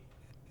crazy.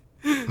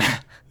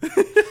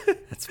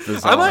 It's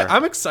bizarre.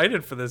 I'm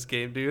excited for this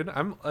game, dude.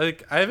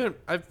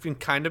 I've been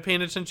kind of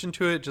paying attention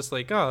to it, just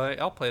like, oh,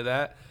 I'll play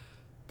that.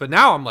 But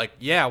now I'm like,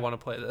 yeah, I want to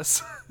play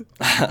this.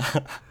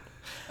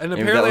 And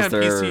Maybe apparently that on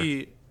was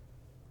PC.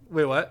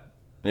 Wait, what?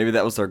 Maybe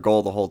that was their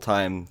goal the whole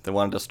time. They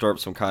wanted to stir up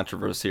some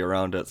controversy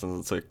around it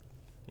since it's a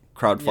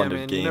crowdfunded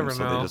you game, never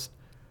so know. they just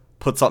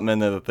put something in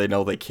there that they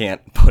know they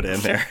can't put in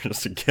there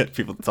just to get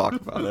people to talk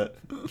about it.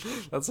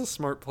 That's a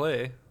smart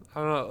play. I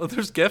don't know.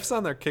 There's GIFs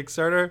on their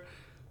Kickstarter.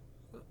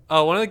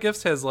 One of the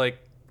GIFs has like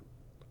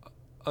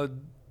a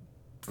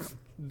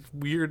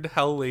weird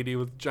hell lady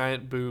with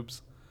giant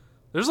boobs.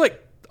 There's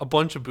like a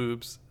bunch of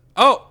boobs.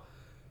 Oh,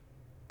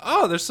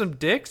 there's some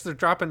dicks. They're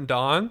dropping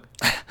dong.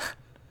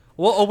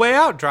 Well, A Way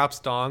Out drops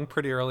dong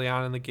pretty early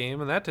on in the game,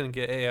 and that didn't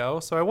get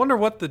AO. So I wonder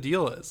what the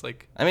deal is.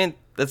 Like, I mean,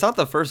 it's not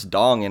the first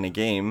dong in a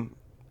game.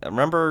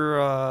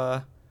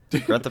 Remember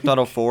Grand Theft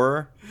Auto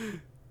 4?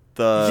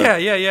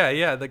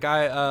 Yeah. The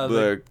guy,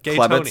 the Gay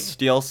Tony. Klebitz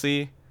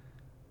DLC?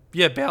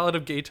 Yeah, Ballad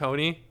of Gay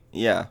Tony.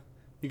 Yeah.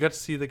 You got to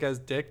see the guy's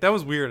dick. That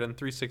was weird in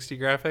 360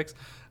 graphics.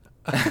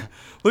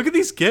 Look at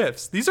these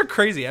GIFs. These are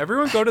crazy.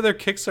 Everyone go to their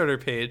Kickstarter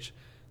page.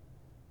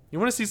 You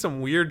want to see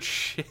some weird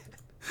shit?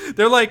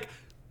 They're like,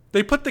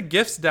 they put the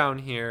GIFs down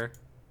here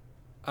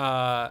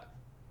so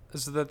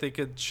that they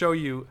could show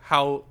you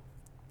how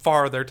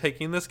far they're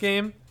taking this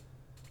game.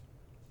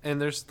 And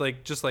there's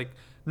like, just like,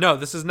 no,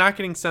 this is not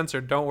getting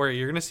censored. Don't worry.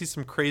 You're going to see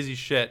some crazy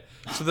shit.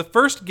 So the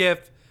first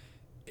GIF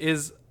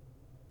is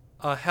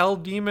a hell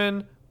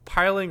demon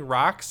piling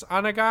rocks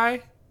on a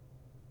guy,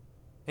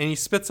 and he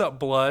spits up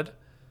blood.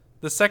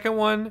 The second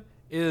one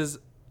is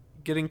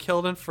getting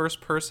killed in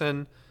first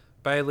person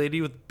by a lady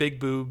with big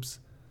boobs.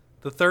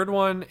 The third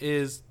one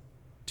is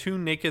two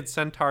naked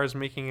centaurs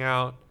making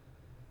out.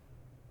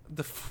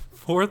 The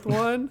fourth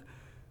one,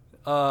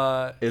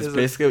 It's is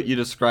basically what you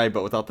described,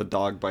 but without the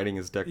dog biting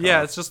his dick yeah,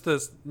 off. it's just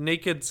this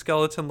naked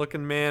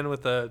skeleton-looking man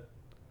with a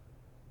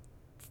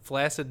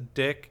flaccid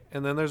dick,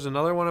 and then there's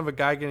another one of a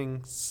guy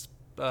getting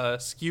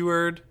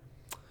skewered.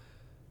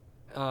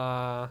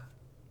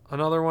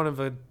 Another one of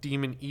a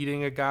demon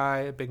eating a guy,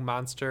 a big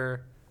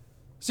monster.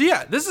 So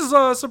yeah, this is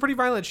some pretty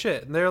violent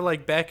shit, and they're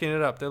like backing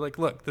it up. They're like,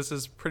 look, this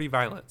is pretty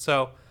violent.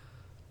 So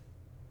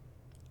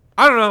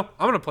I don't know.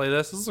 I'm gonna play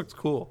this. This looks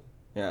cool.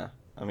 Yeah,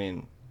 I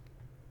mean,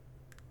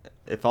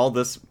 if all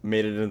this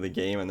made it into the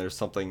game and there's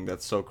something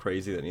that's so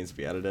crazy that needs to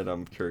be edited,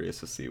 I'm curious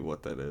to see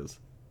what that is.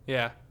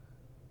 Yeah.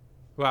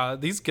 Wow,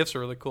 these gifts are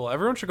really cool.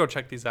 Everyone should go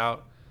check these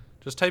out.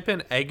 Just type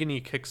in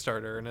Agony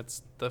Kickstarter, and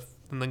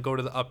and then go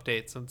to the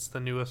updates. And it's the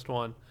newest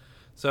one.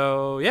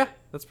 So yeah,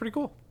 that's pretty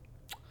cool.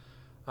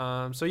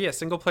 So yeah,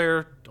 single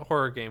player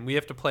horror game. We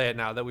have to play it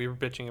now that we were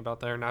bitching about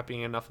there not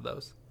being enough of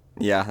those.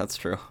 Yeah, that's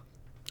true.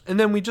 And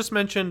then we just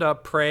mentioned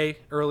Prey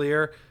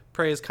earlier.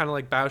 Prey is kind of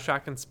like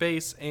BioShock in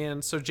space,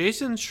 and so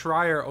Jason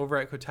Schreier over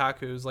at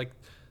Kotaku is like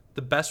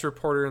the best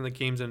reporter in the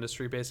games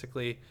industry.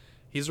 Basically,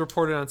 he's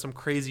reported on some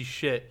crazy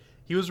shit.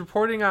 He was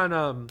reporting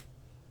on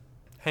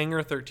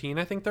Hangar 13,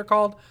 I think they're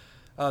called,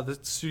 the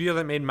studio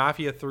that made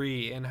Mafia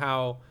 3, and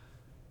how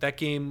that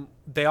game,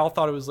 they all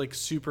thought it was like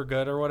super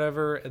good or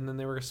whatever, and then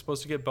they were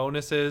supposed to get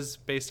bonuses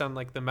based on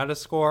like the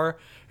Metascore,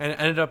 and it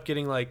ended up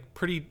getting like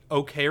pretty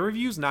okay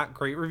reviews, not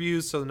great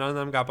reviews, so none of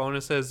them got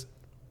bonuses.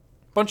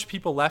 A bunch of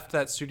people left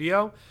that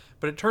studio,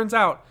 but it turns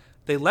out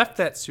they left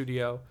that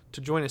studio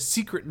to join a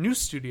secret new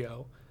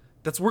studio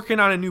that's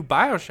working on a new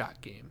BioShock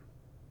game.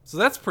 So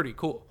that's pretty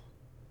cool.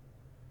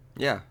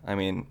 Yeah, I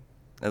mean,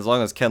 as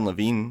long as Ken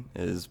Levine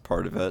is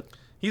part of it.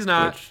 He's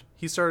not.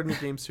 He started a new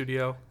game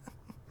studio.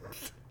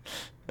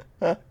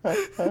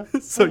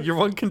 So your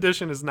one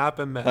condition has not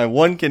been met. My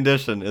one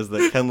condition is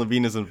that Ken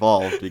Levine is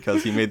involved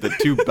because he made the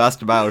 2 best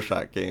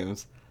BioShock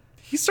games.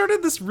 He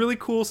started this really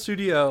cool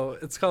studio.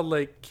 It's called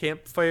like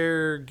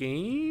Campfire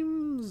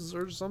Games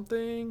or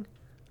something.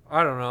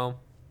 I don't know.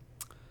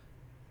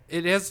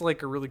 It has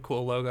like a really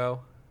cool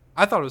logo.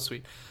 I thought it was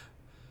sweet.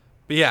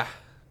 But yeah,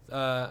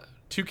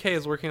 2K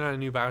is working on a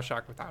new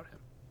BioShock without him.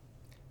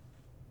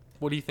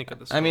 What do you think of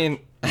this? I mean,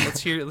 let's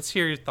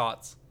hear your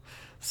thoughts.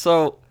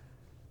 So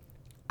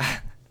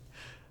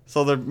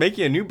they're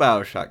making a new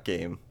BioShock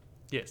game.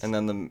 Yes. And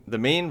then the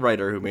main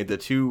writer who made the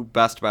 2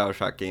 best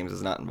BioShock games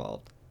is not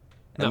involved.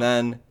 And No.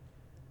 then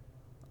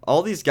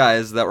all these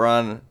guys that were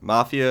on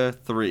Mafia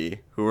 3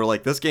 who were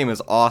like, this game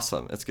is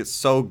awesome. It gets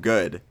so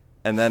good.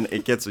 And then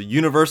it gets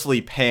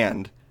universally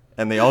panned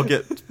and they all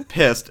get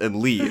pissed and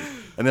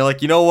leave. And they're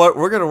like, you know what?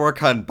 We're going to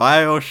work on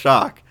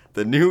BioShock,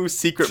 the new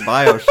secret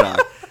BioShock.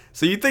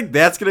 So you think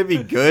that's going to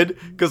be good?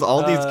 Because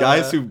all these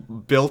guys who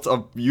built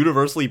a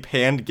universally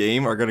panned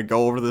game are going to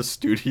go over to the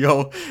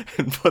studio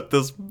and put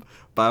this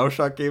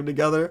BioShock game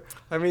together?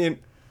 I mean,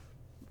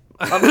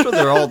 I'm sure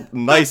they're all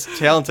nice,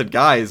 talented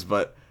guys,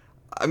 but,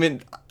 I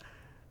mean,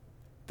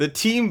 the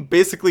team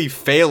basically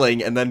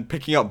failing and then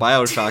picking up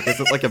BioShock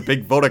isn't like a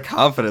big vote of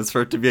confidence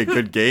for it to be a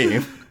good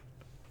game.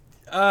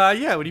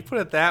 Yeah, when you put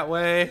it that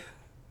way,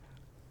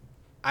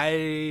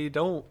 I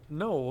don't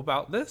know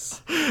about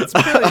this. It's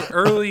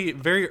very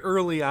very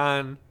early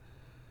on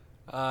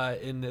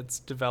in its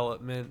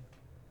development.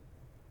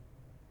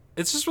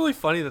 It's just really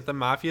funny that the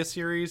Mafia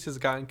series has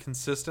gotten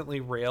consistently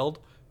railed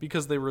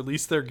because they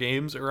release their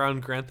games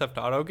around Grand Theft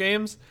Auto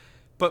games,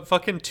 but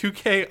fucking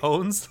 2K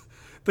owns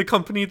the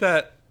company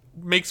that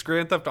makes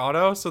Grand Theft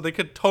Auto, so they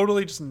could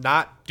totally just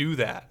not do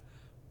that,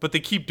 but they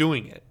keep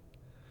doing it.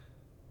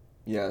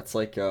 Yeah, it's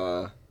like,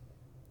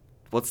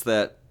 what's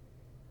that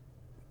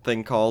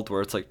thing called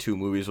where it's like 2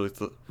 movies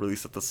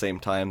released at the same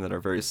time that are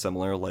very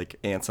similar, like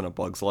Ants and a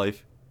Bug's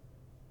Life?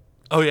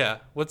 Oh yeah,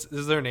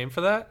 is there a name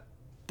for that?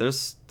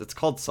 It's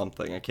called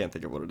something. I can't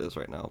think of what it is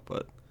right now,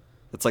 but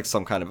it's like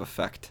some kind of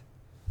effect.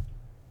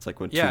 It's like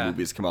when 2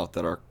 movies come out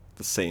that are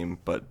the same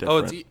but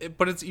different.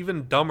 But it's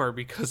even dumber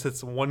because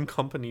it's one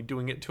company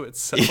doing it to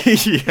itself.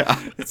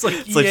 Yeah, it's like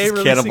it's EA like just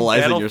releasing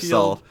cannibalizing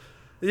yourself.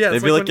 Yeah,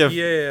 it's Maybe like when if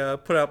EA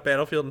put out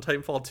Battlefield and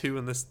Titanfall 2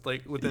 in this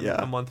like within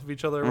a month of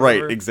each other. Or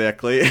right, whatever.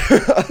 exactly.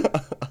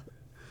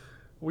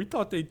 We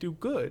thought they'd do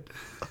good.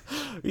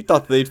 We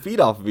thought they'd feed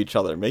off of each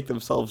other, make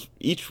themselves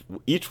each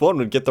one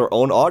would get their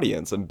own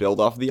audience and build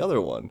off the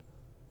other one.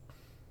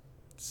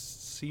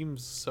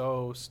 Seems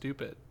so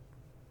stupid.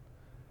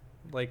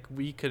 Like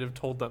we could have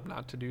told them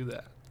not to do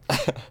that.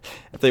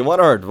 If they want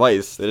our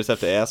advice, they just have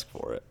to ask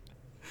for it.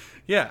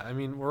 Yeah, I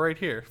mean, we're right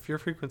here. Fear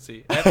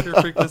Frequency. At Fear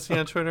Frequency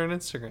on Twitter and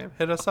Instagram.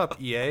 Hit us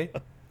up, EA.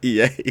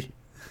 EA.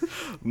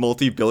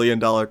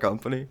 Multi-billion-dollar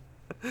company.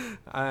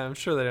 I'm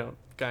sure they don't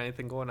got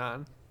anything going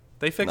on.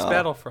 They fixed No.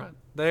 Battlefront.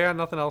 They got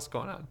nothing else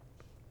going on.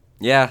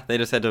 Yeah, they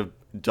just had to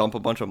dump a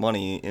bunch of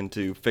money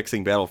into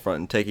fixing Battlefront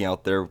and taking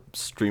out their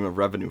stream of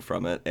revenue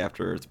from it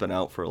after it's been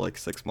out for like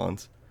 6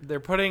 months. They're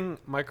putting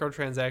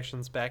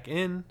microtransactions back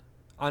in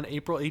on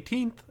April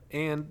 18th,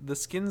 and the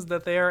skins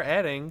that they are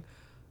adding,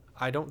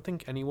 I don't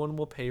think anyone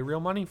will pay real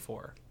money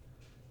for.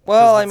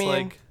 Well, I It's mean,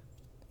 like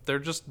They're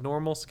just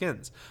normal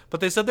skins. But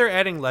they said they're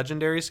adding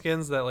legendary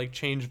skins that like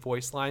change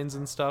voice lines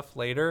and stuff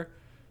later.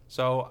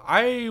 So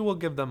I will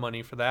give them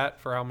money for that,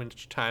 for how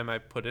much time I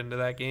put into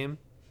that game.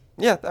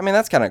 Yeah, I mean,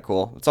 that's kind of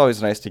cool. It's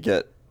always nice to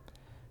get,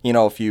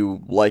 if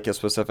you like a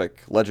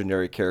specific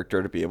legendary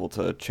character, to be able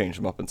to change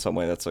them up in some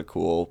way. That's a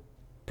cool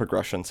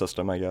progression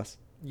system, I guess.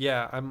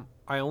 Yeah,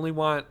 I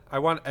want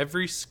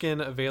every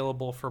skin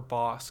available for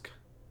Bosk.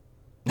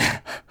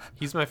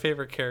 He's my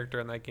favorite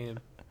character in that game.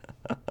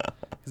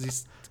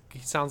 Cuz he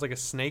sounds like a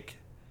snake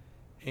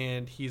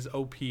and he's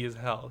OP as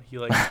hell. He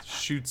like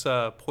shoots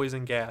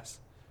poison gas.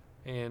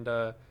 And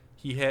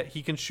he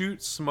can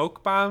shoot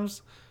smoke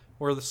bombs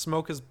where the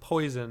smoke is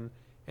poison,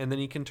 and then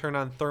he can turn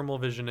on thermal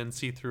vision and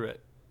see through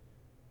it.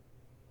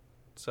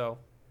 So,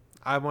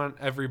 I want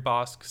every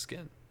Bosk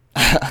skin.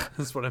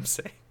 That's what I'm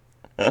saying.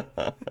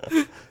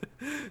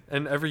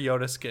 And every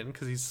Yoda skin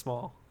because he's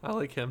small. I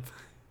like him.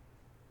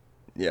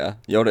 Yeah,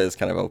 Yoda is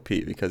kind of OP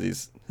because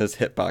his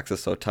hitbox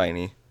is so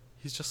tiny.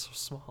 He's just so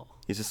small.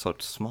 He's just so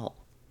small.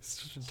 He's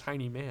such a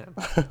tiny man.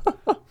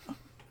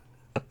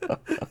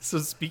 So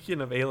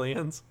speaking of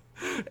aliens,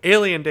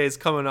 Alien Day is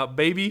coming up,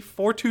 baby.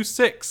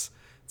 426.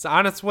 It's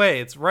on its way.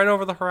 It's right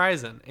over the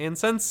horizon. And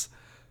since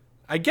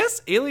I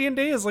guess Alien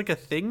Day is like a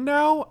thing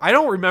now, I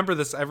don't remember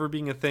this ever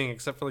being a thing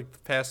except for like the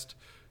past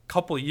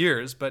couple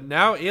years, but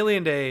now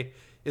Alien Day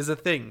is a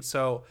thing.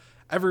 So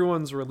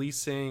everyone's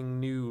releasing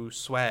new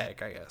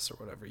swag, I guess, or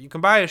whatever. You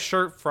can buy a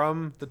shirt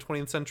from the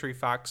 20th Century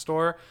Fox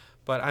store,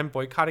 but I'm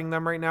boycotting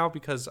them right now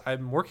because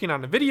I'm working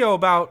on a video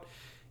about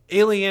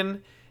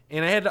Alien,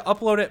 and I had to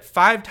upload it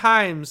 5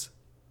 times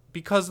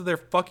because of their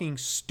fucking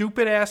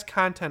stupid ass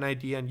content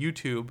ID on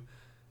YouTube.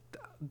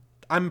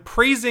 I'm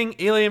praising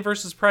Alien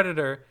vs.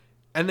 Predator,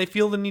 and they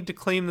feel the need to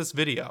claim this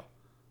video.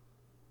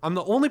 I'm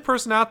the only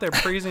person out there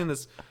praising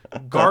this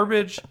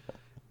garbage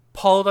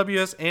Paul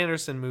W.S.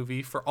 Anderson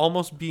movie for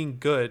almost being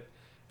good.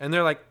 And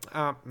they're like,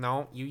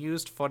 no, you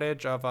used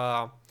footage of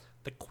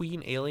the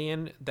Queen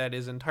alien that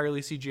is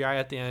entirely CGI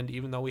at the end,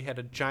 even though we had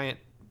a giant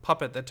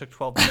puppet that took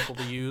 12 people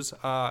to use.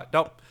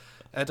 Nope.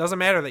 It doesn't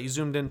matter that you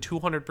zoomed in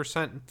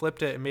 200% and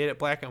flipped it and made it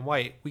black and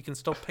white. We can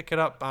still pick it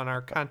up on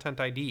our content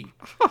ID.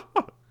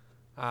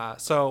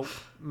 So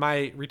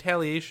my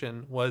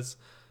retaliation was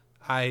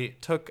I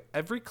took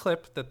every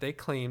clip that they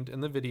claimed in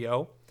the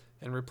video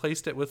and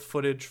replaced it with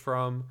footage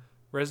from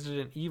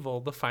Resident Evil,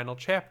 the final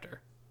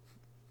chapter.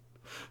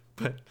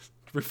 But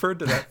referred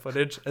to that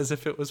footage as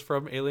if it was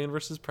from Alien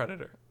vs.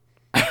 Predator.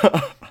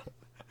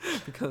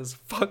 Because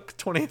fuck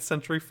 20th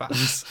Century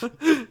Fox.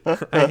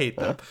 I hate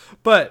them.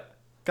 But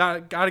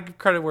gotta give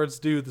credit where it's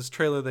due. This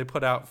trailer they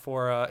put out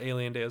for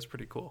Alien Day is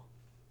pretty cool.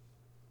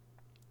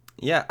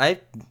 Yeah, I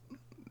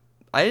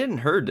hadn't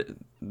heard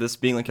this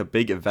being like a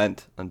big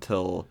event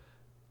until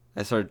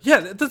I started.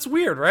 Yeah, that's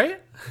weird,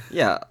 right?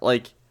 Yeah,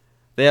 like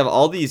they have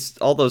all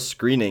those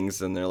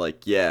screenings and they're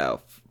like, yeah,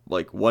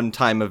 like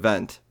one-time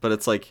event, but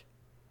it's like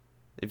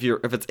if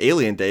it's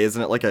Alien Day,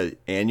 isn't it like a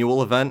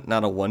annual event,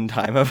 not a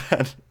one-time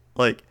event?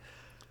 Like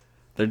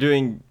they're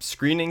doing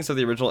screenings of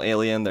the original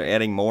Alien, they're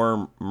adding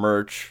more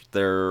merch,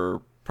 they're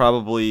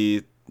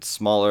probably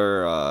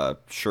smaller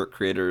shirt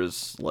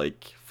creators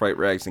like Fright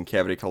Rags and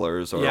Cavity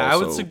Colors. Or I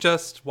would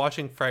suggest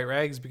watching Fright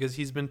Rags because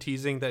he's been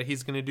teasing that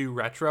he's going to do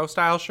retro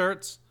style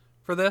shirts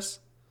for this,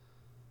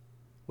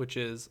 which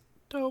is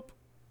dope.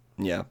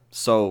 Yeah,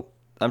 so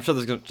I'm sure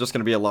there's just going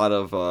to be a lot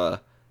of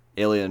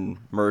Alien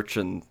merch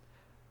and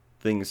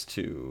things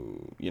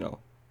to,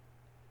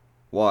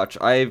 watch.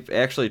 I've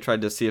actually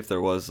tried to see if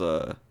there was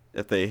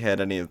if they had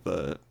any of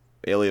the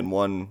Alien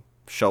 1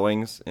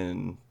 showings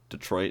in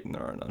Detroit, and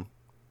there are none.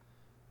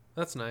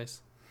 That's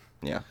nice.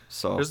 Yeah,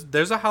 so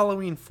there's a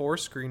Halloween 4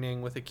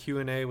 screening with a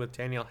Q&A with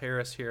Danielle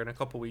Harris here in a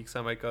couple weeks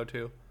I might go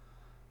to.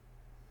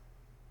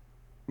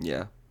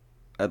 Yeah,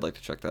 I'd like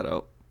to check that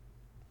out.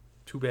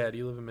 Too bad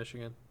you live in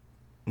Michigan.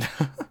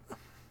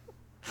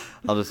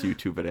 I'll just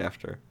YouTube it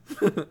after.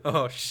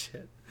 Oh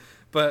shit.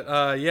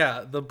 But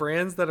yeah, the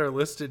brands that are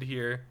listed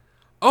here.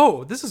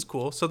 Oh, this is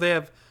cool. So they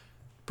have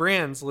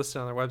brands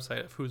listed on their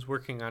website of who's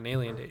working on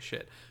Alien Day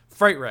shit.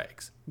 Fright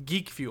Rags,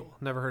 Geek Fuel,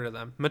 never heard of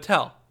them.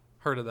 Mattel,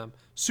 heard of them.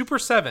 Super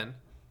 7,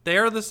 they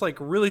are this like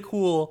really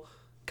cool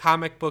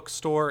comic book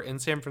store in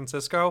San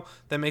Francisco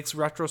that makes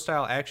retro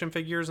style action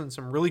figures and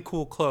some really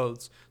cool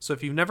clothes. So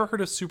if you've never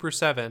heard of Super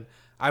 7,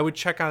 I would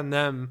check on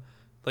them,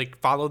 like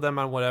follow them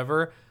on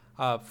whatever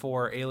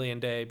for Alien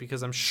Day,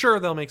 because I'm sure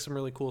they'll make some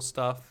really cool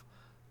stuff.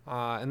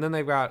 And then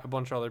they've got a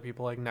bunch of other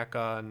people like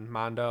NECA and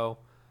Mondo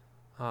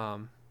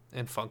and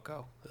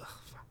Funko. Ugh,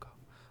 Funko.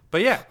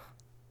 But yeah,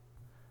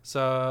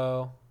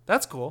 so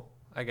that's cool,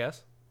 I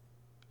guess.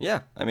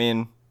 Yeah, I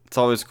mean, it's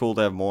always cool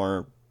to have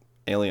more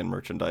Alien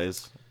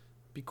merchandise.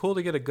 Be cool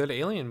to get a good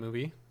Alien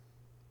movie.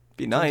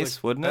 Be nice,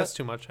 like, wouldn't it? That's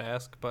too much to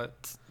ask,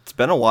 but it's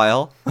been a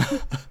while.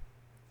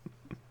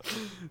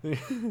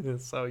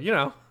 So,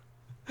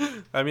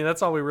 I mean,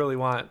 that's all we really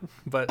want.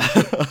 But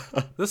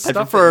this I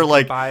stuff prefer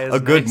like a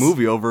good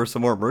movie over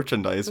some more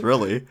merchandise,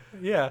 really.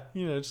 Yeah,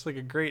 just like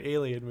a great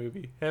Alien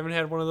movie. Haven't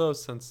had one of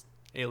those since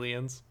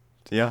Aliens.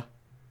 Yeah.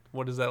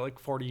 what is that, like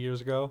 40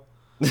 years ago?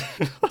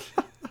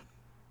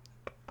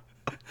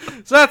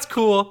 So that's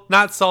cool.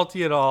 Not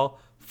salty at all.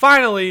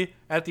 Finally,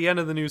 at the end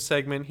of the news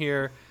segment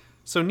here.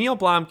 So Neil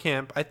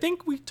Blomkamp, I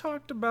think we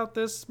talked about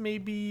this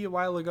maybe a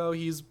while ago.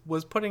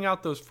 Was putting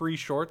out those free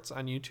shorts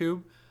on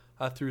YouTube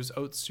through his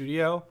Oat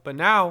Studio. But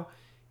now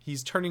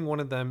he's turning one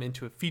of them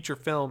into a feature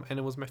film. And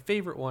it was my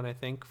favorite one, I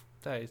think.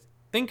 I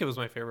think it was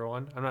my favorite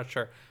one. I'm not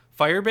sure.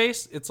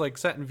 Firebase. It's like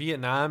set in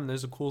Vietnam. And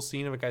there's a cool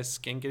scene of a guy's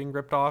skin getting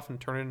ripped off and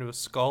turned into a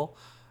skull.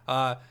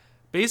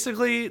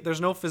 Basically, there's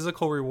no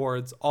physical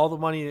rewards. All the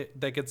money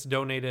that gets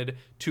donated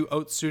to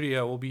Oat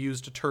Studio will be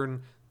used to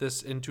turn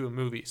this into a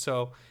movie.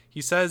 So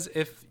he says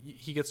if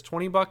he gets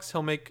 $20,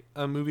 he'll make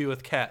a movie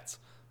with cats.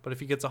 But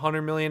if he gets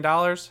 $100 million,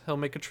 he'll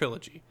make a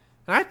trilogy.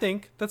 And I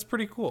think that's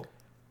pretty cool.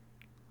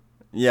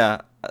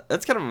 Yeah,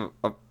 that's kind of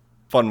a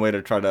fun way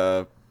to try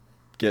to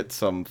get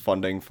some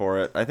funding for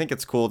it. I think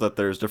it's cool that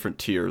there's different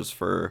tiers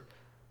for,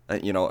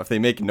 if they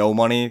make no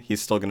money,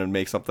 he's still going to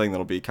make something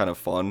that'll be kind of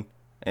fun.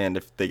 And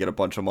if they get a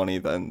bunch of money,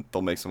 then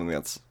they'll make something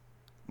that's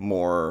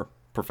more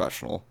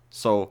professional.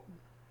 So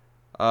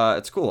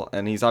it's cool.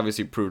 And he's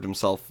obviously proved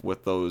himself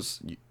with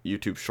those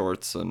YouTube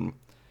shorts. And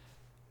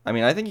I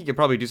mean, I think he could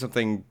probably do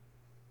something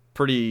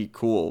pretty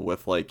cool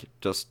with like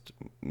just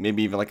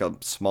maybe even like a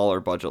smaller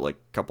budget, like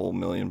a couple $1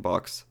 million.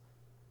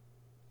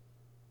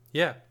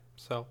 Yeah.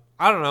 So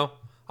I don't know.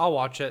 I'll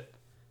watch it.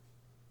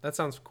 That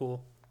sounds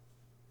cool.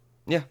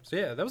 Yeah. So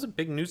yeah, that was a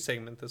big news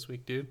segment this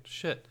week, dude.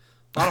 Shit.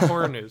 A lot of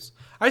horror news.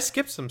 I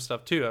skipped some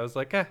stuff too. I was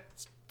like,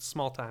 it's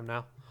small time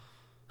now.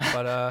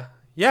 But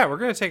yeah, we're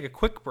going to take a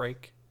quick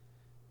break.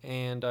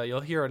 And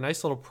you'll hear a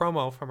nice little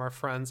promo from our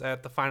friends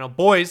at The Final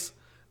Boys,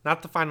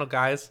 not The Final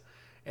Guys.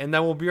 And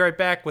then we'll be right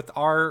back with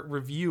our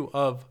review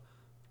of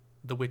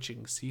The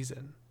Witching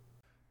Season.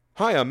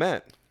 Hi, I'm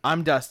Matt.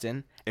 I'm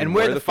Dustin. And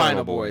we're The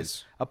Final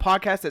Boys, a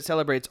podcast that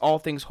celebrates all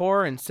things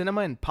horror and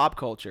cinema and pop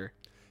culture.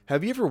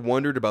 Have you ever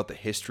wondered about the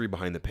history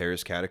behind the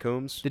Paris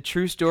catacombs? The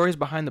true stories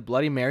behind the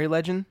Bloody Mary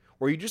legend?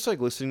 Or you just like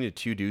listening to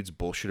two dudes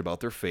bullshit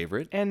about their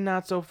favorite and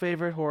not so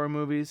favorite horror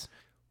movies?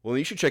 Well,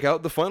 you should check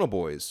out The Final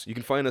Boys. You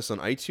can find us on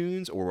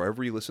iTunes or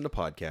wherever you listen to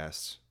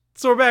podcasts.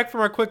 So we're back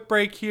from our quick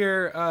break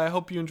here. I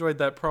hope you enjoyed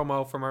that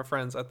promo from our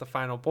friends at The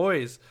Final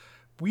Boys.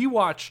 We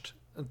watched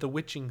the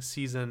Witching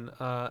Season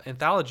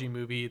anthology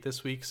movie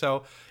this week.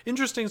 So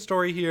interesting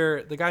story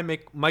here. The guy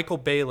Michael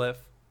Bailiff,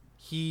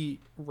 he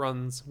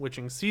runs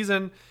Witching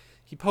Season.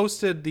 He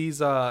posted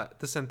this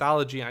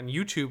anthology on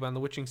YouTube, on the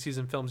Witching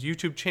Season Films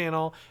YouTube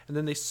channel, and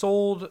then they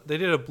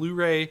did a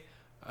Blu-ray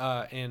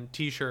and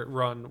t-shirt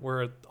run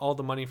where all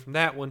the money from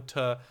that went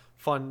to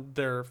fund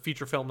their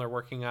feature film they're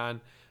working on.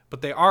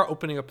 But they are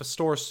opening up a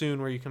store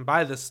soon where you can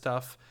buy this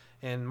stuff,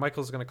 and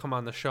Michael's going to come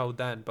on the show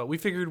then. But we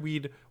figured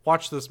we'd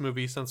watch this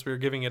movie since we were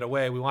giving it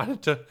away. We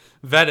wanted to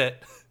vet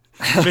it,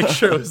 make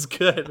sure it was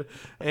good.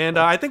 And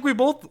I think we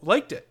both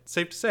liked it.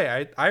 Safe to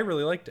say, I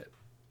really liked it.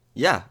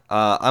 Yeah,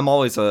 I'm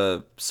always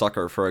a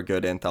sucker for a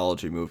good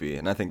anthology movie,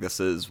 and I think this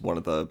is one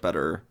of the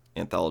better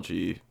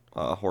anthology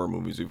horror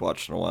movies we've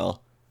watched in a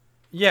while.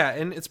 Yeah,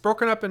 and it's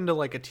broken up into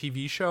like a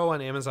TV show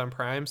on Amazon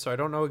Prime, so I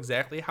don't know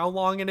exactly how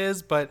long it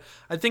is, but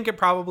I think it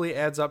probably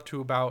adds up to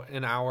about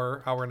an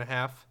hour and a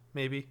half,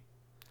 maybe.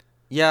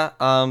 Yeah,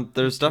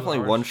 there's definitely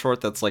 2 hours. one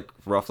short that's like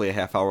roughly a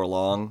half hour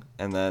long,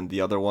 and then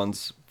the other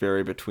ones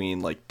vary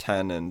between like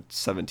 10 and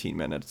 17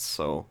 minutes,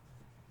 so...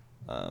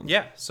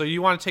 Yeah, so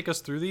you want to take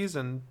us through these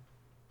and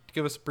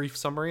give us a brief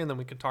summary, and then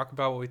we can talk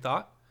about what we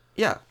thought?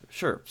 Yeah,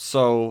 sure.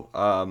 So,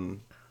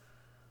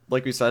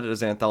 like we said, it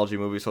is an anthology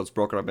movie, so it's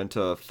broken up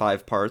into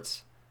 5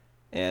 parts.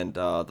 And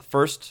the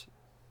first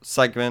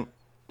segment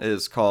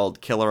is called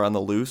Killer on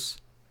the Loose.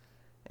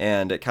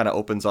 And it kind of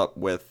opens up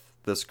with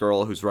this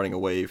girl who's running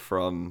away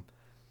from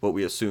what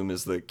we assume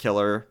is the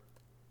killer.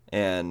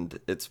 And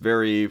it's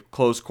very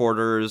close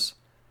quarters.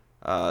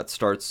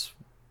 It's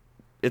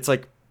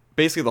like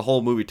basically the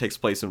whole movie takes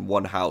place in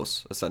one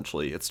house,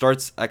 essentially. It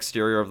starts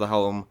exterior of the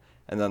home,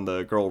 and then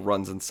the girl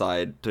runs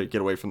inside to get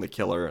away from the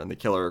killer, and the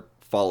killer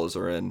follows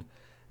her in.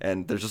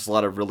 And there's just a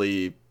lot of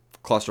really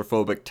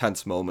claustrophobic,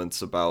 tense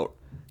moments about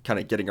kind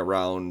of getting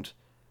around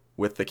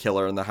with the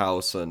killer in the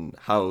house and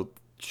how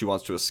she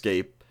wants to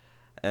escape.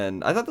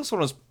 And I thought this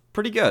one was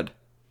pretty good.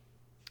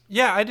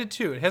 Yeah, I did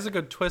too. It has a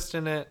good twist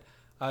in it.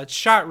 It's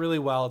shot really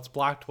well. It's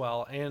blocked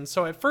well. And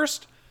so at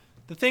first,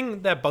 the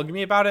thing that bugged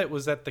me about it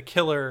was that the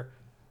killer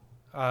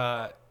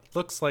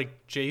looks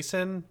like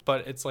Jason,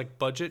 but it's like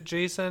budget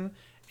Jason.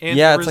 And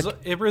yeah,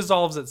 it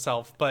resolves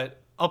itself. But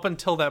up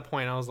until that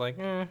point, I was like,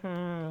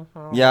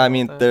 yeah, I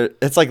mean,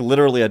 it's like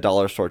literally a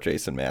dollar store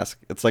Jason mask.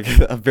 It's like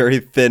a very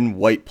thin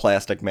white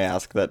plastic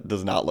mask that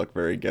does not look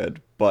very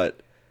good.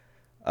 But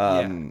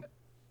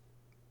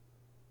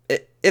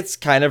it's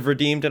kind of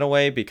redeemed in a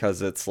way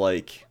because it's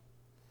like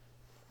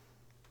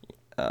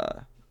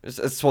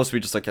it's supposed to be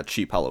just like a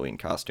cheap Halloween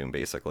costume,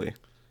 basically.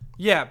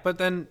 Yeah, but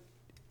then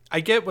I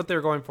get what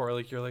they're going for.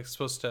 Like, you're like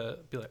supposed to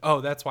be like, oh,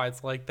 that's why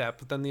it's like that.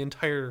 But then the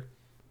entire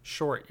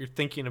short, you're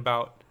thinking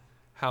about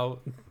how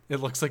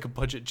it looks like a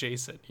budget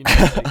Jason. You know,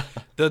 it's like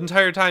the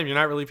entire time you're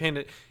not really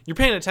you're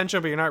paying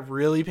attention, but you're not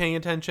really paying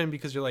attention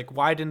because you're like,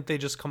 why didn't they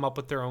just come up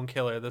with their own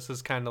killer? This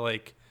is kind of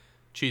like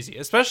cheesy,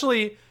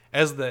 especially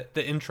as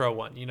the intro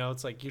one. You know,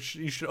 it's like you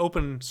should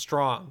open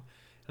strong,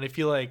 and I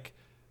feel like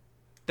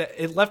that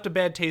it left a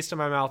bad taste in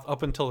my mouth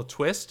up until the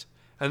twist,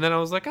 and then I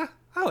was like, I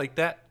like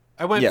that.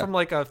 I went from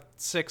like a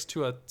 6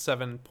 to a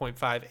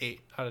 7.58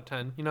 out of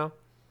 10. You know.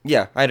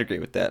 Yeah, I'd agree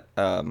with that.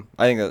 I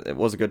think that it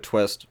was a good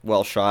twist,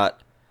 well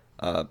shot,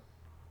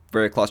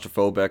 very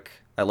claustrophobic.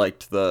 I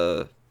liked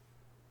the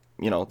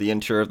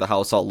interior of the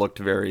house all looked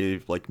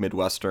very like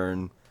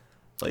Midwestern.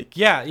 Like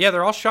yeah,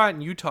 they're all shot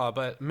in Utah,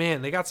 but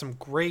man, they got some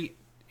great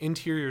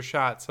interior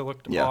shots. It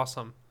looked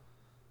awesome.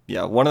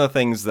 Yeah, one of the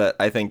things that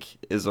I think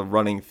is a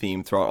running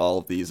theme throughout all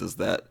of these is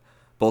that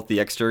both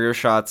the exterior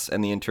shots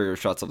and the interior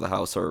shots of the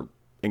house are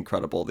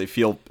incredible. They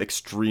feel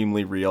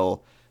extremely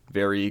real,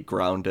 very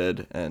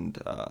grounded,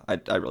 and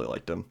I really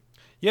liked him.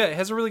 Yeah, it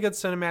has a really good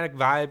cinematic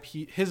vibe.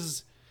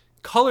 His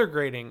color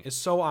grading is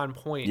so on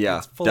point. Yeah,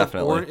 it's full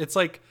definitely. It's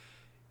like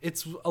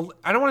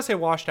I don't want to say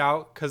washed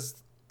out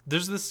because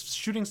there's this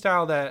shooting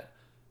style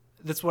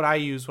that's what I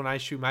use when I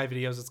shoot my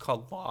videos. It's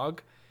called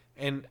log,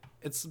 and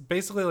it's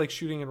basically like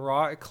shooting in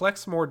RAW. It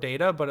collects more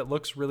data, but it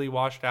looks really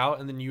washed out,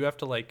 and then you have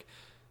to like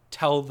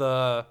tell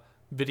the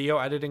video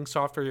editing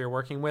software you're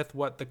working with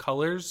what the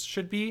colors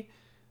should be,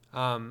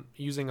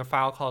 using a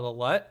file called a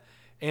LUT.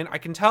 And I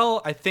can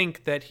tell, I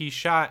think, that he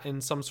shot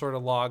in some sort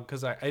of log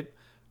because I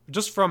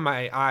just from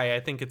my eye, I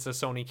think it's a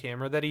Sony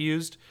camera that he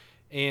used.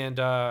 And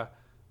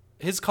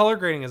his color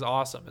grading is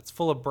awesome. It's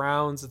full of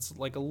browns. It's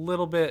like a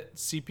little bit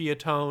sepia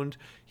toned.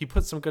 He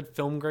put some good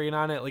film grain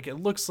on it. Like it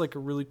looks like a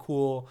really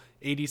cool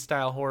 80s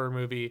style horror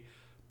movie,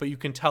 but you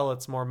can tell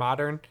it's more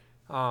modern,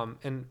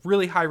 and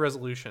really high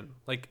resolution.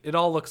 Like it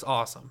all looks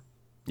awesome.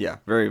 Yeah,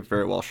 very,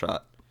 very well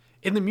shot.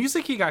 And the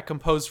music he got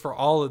composed for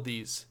all of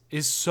these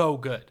is so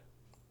good.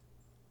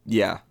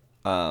 Yeah.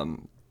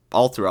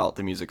 All throughout,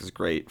 the music is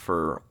great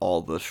for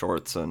all the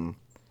shorts, and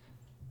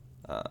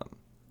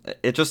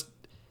it just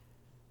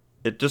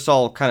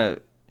all kind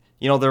of,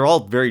 they're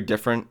all very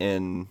different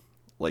in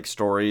like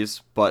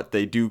stories, but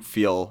they do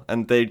feel,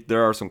 and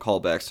there are some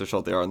callbacks to show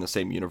they are in the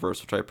same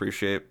universe, which I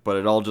appreciate, but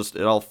it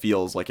all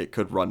feels like it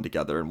could run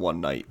together in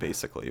one night,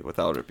 basically,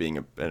 without it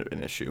being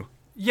an issue.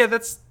 Yeah,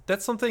 that's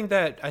something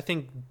that I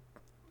think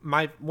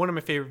one of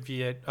my favorite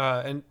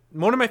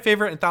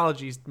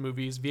anthology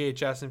movies,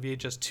 VHS and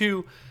VHS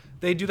 2,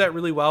 they do that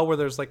really well, where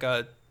there's one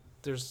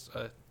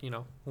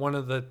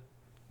of the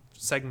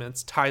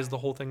segments ties the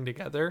whole thing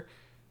together.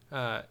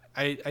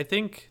 I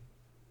think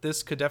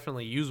this could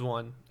definitely use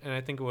one, and I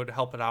think it would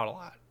help it out a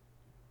lot.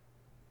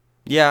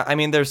 Yeah, I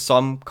mean, there's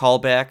some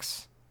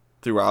callbacks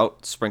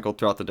sprinkled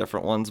throughout the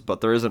different ones,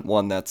 but there isn't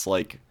one that's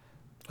like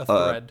a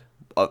thread.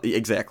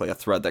 Exactly, a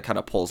thread that kind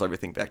of pulls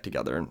everything back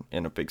together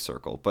in a big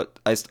circle. But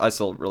I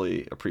still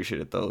really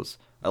appreciated those.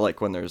 I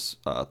like when there's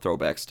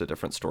throwbacks to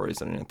different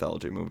stories in an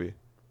anthology movie.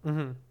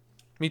 Mm-hmm.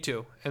 Me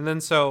too. And then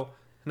the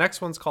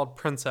next one's called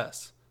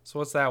Princess. So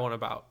what's that one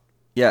about?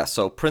 Yeah,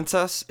 so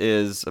Princess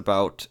is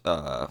about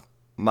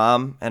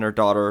mom and her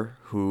daughter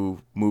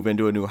who move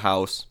into a new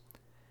house,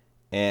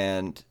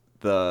 and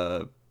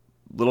the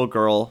little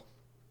girl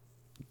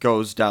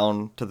goes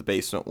down to the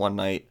basement one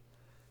night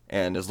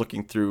and is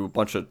looking through a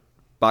bunch of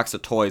box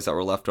of toys that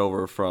were left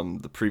over from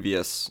the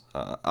previous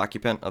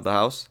occupant of the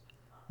house.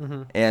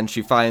 Mm-hmm. And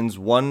she finds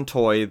one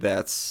toy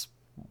that's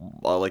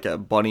like a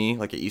bunny,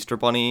 like an Easter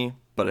bunny,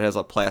 but it has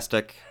a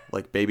plastic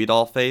like baby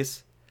doll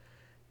face.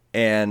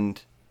 And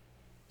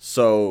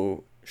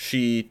so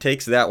she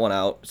takes that one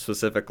out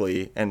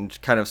specifically and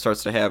kind of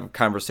starts to have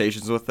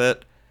conversations with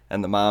it.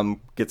 And the mom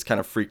gets kind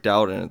of freaked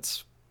out, and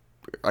it's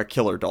a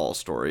killer doll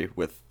story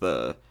with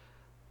the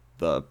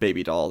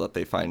baby doll that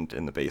they find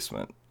in the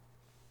basement.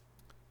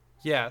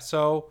 Yeah,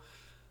 so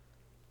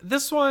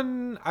this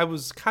one I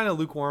was kind of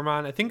lukewarm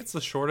on. I think it's the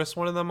shortest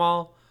one of them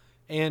all,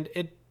 and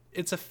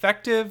it's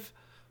effective,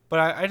 but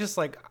I just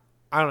I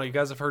don't know, you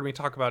guys have heard me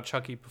talk about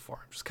Chucky before.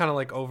 I'm just kind of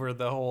like over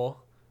the whole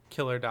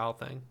killer doll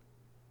thing.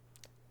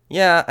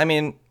 Yeah, I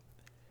mean,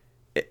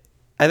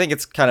 I think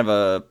it's kind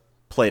of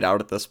played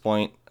out at this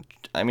point.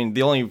 I mean,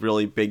 the only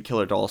really big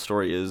killer doll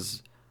story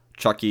is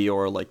Chucky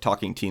or like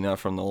Talking Tina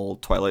from the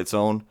old Twilight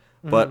Zone,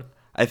 but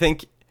I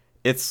think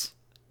it's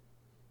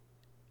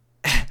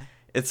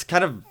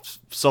kind of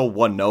so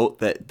one note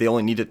that they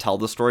only need to tell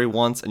the story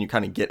once, and you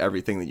kind of get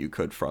everything that you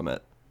could from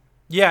it.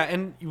 Yeah,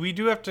 and we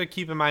do have to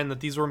keep in mind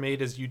that these were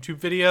made as YouTube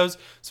videos.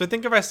 So I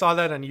think if I saw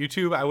that on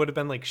YouTube, I would have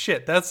been like,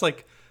 shit, that's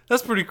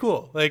pretty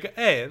cool. Like,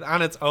 hey,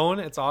 on its own,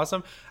 it's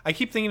awesome. I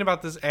keep thinking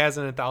about this as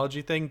an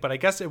anthology thing, but I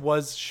guess it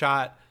was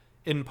shot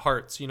in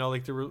parts,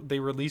 like they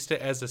released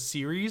it as a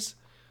series.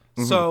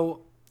 Mm-hmm.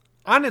 So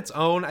on its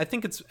own, I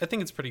think it's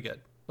pretty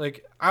good.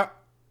 Like, I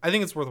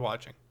think it's worth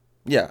watching.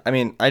 Yeah, I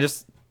mean,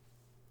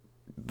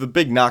 the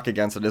big knock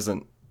against it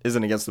isn't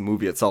against the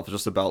movie itself. It's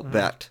just about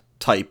that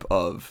type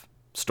of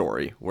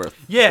story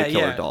with the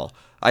killer doll.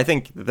 I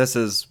think this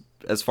is,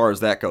 as far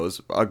as that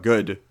goes, a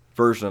good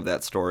version of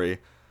that story.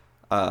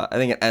 I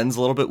think it ends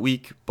a little bit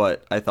weak,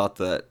 but I thought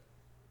that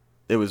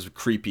it was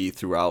creepy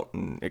throughout,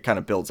 and it kind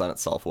of builds on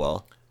itself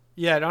well.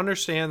 Yeah, it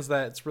understands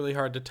that it's really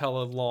hard to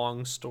tell a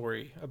long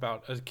story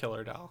about a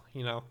killer doll,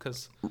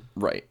 because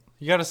Right.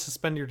 you got to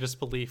suspend your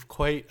disbelief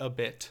quite a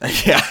bit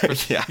Yeah, for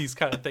yeah. these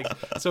kind of things.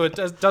 So it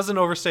doesn't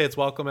overstay its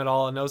welcome at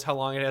all. It knows how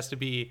long it has to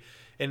be.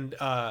 And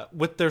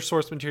with their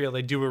source material,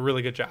 they do a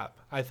really good job,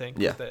 I think.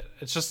 Yeah. With it.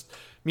 It's just,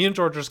 me and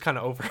George are just kind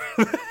of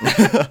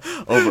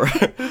over.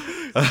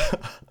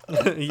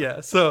 Over.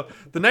 Yeah. So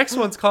the next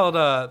one's called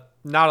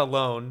Not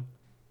Alone.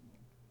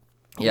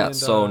 Yeah, And,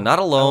 so I like Not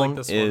Alone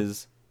this one.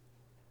 is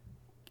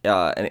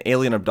an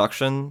alien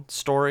abduction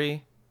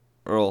story.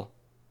 Well,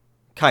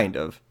 kind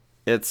of.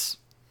 It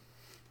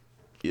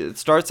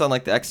starts on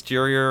like the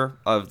exterior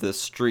of this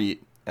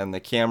street, and the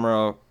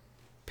camera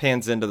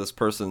pans into this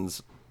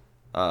person's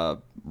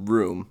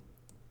room,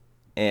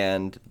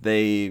 and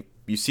you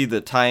see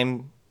the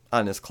time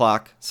on his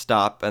clock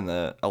stop, and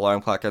the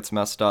alarm clock gets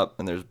messed up,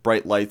 and there's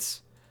bright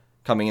lights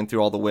coming in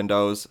through all the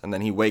windows, and then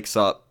he wakes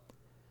up,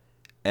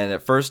 and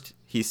at first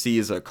he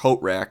sees a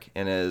coat rack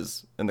in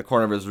the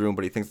corner of his room,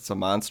 but he thinks it's a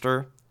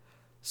monster.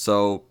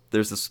 So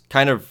there's this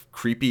kind of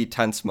creepy,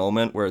 tense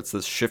moment where it's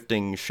this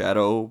shifting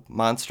shadow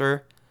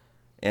monster,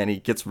 and he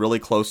gets really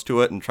close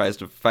to it and tries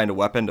to find a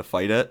weapon to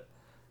fight it,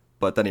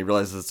 but then he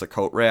realizes it's a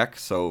coat rack,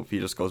 so he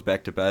just goes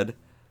back to bed,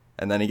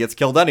 and then he gets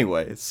killed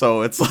anyway.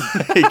 So it's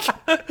like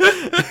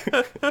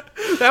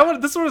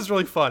This one is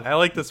really fun. I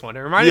like this one.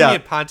 It reminded me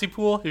of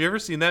Pontypool. Have you ever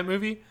seen that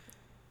movie?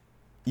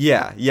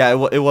 yeah,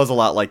 it was a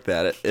lot like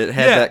that. It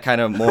had that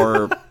kind of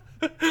more.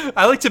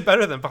 I liked it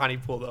better than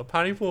Pontypool, though.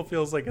 Pontypool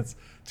feels like it's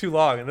too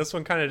long, and this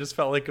one kind of just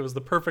felt like it was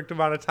the perfect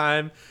amount of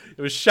time.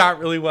 It was shot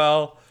really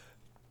well.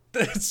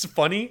 It's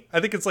funny.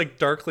 I think it's like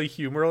darkly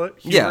humorous.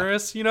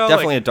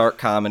 Definitely a dark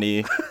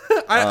comedy.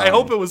 I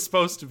hope it was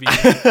supposed to be,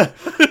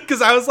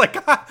 because I was like,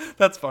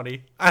 that's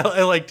funny.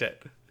 I liked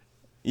it.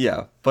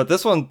 Yeah, but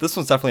this one's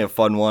definitely a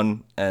fun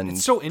one, and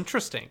It's so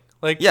interesting.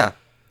 Like, yeah,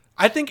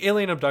 I think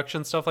alien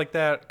abduction stuff like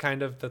that,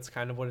 that's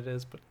kind of what it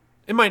is, but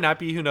it might not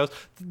be. Who knows?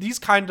 These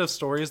kind of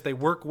stories, they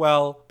work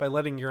well by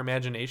letting your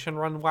imagination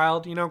run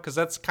wild, because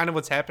that's kind of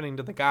what's happening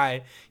to the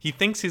guy. He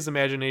thinks his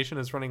imagination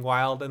is running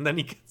wild, and then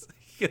he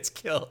gets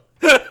killed.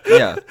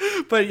 yeah,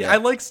 But I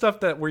like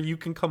stuff where you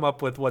can come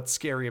up with what's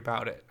scary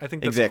about it. I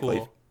think that's exactly.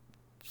 cool.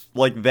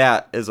 Like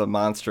that is a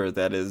monster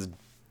that is,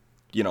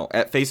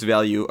 at face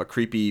value, a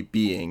creepy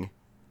being,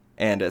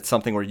 and it's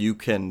something where you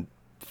can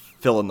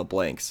fill in the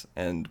blanks,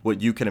 and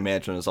what you can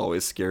imagine is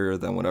always scarier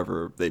than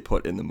whatever they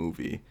put in the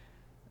movie.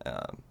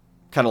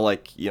 Kind of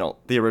like,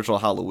 the original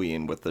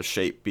Halloween, with the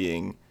shape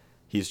being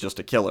he's just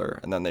a killer,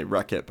 and then they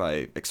wreck it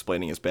by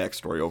explaining his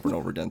backstory over and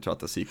over again throughout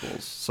the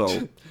sequels.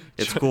 So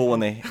it's cool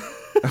when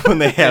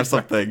they have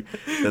something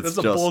that's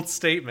a bold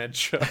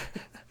statement.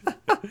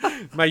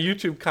 My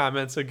YouTube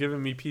comments are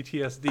giving me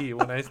PTSD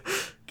when I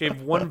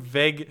gave one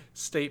vague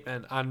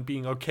statement on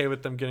being okay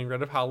with them getting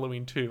rid of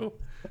Halloween 2.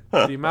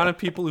 The amount of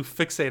people who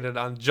fixated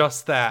on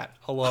just that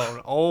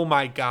alone. Oh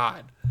my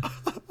God.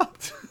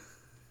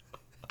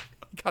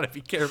 Gotta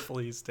be careful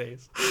these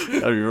days.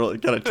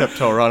 Gotta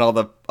tiptoe around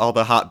all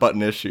the hot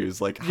button issues,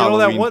 like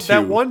Halloween 2.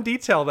 that one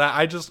detail that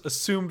I just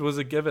assumed was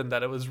a given,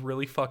 that it was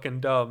really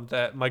fucking dumb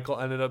that Michael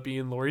ended up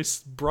being Laurie's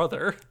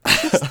brother.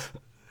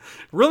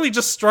 Really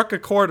just struck a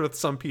chord with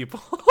some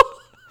people.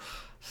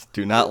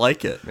 Do not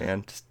like it,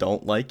 man. Just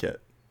don't like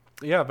it.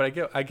 Yeah, but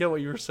I get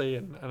what you were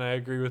saying, and I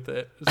agree with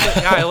it.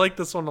 So, yeah, I like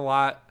this one a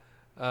lot.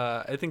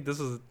 I think this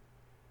is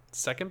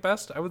second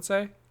best, I would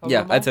say.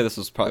 Yeah, I'd say this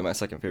was probably my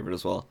second favorite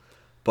as well.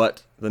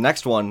 But the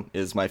next one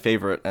is my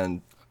favorite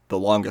and the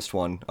longest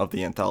one of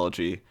the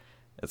anthology.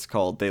 It's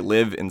called They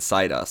Live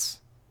Inside Us.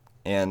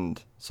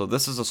 And so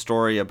this is a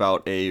story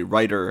about a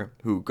writer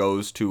who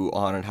goes to a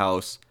haunted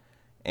house,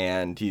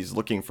 and he's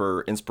looking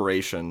for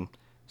inspiration.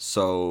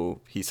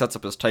 So he sets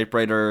up his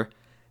typewriter,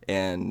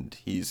 and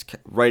he's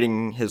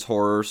writing his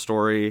horror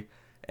story.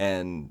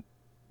 And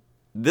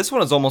this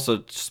one is almost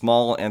a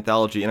small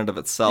anthology in and of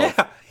itself.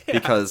 Yeah,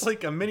 because it's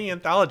like a mini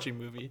anthology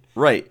movie.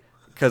 Right.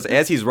 Because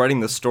as he's writing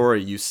the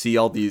story, you see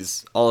all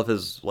of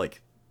his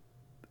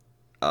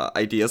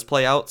ideas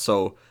play out.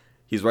 So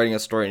he's writing a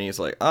story, and he's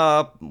like,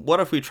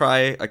 what if we try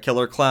a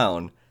killer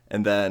clown?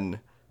 And then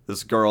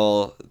this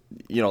girl,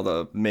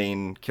 the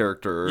main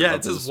character. Yeah,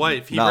 it's his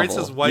wife. He writes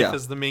his wife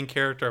as the main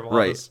character of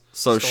all his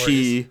So stories.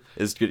 she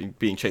is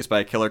being chased by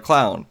a killer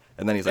clown,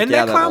 and then he's like, and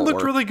yeah, that clown won't looked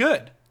work. really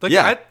good. Like,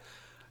 Yeah.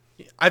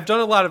 I've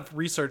done a lot of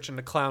research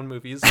into clown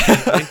movies,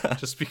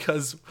 just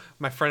because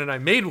my friend and I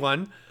made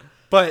one,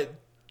 but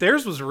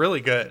theirs was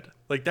really good.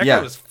 Like, that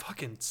guy was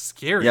fucking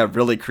scary. Yeah,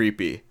 really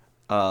creepy.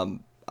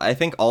 I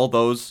think all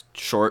those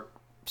short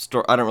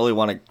I don't really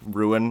want to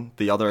ruin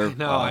the other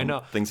I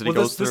know. things that he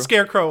goes through. The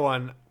Scarecrow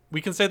one,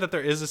 we can say that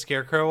there is a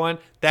Scarecrow one.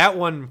 That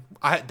one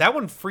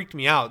freaked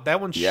me out.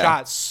 That one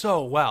shot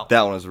so well.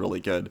 That one is really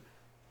good.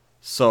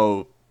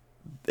 So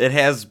it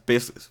has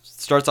basically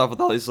starts off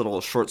with all these little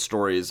short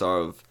stories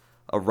of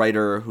a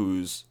writer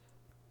who's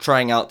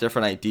trying out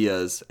different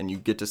ideas, and you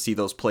get to see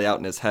those play out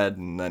in his head,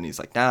 and then he's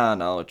like, nah,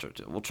 no,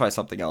 we'll try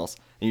something else.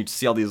 And you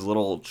see all these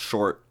little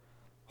short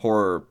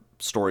horror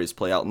stories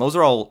play out, and those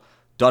are all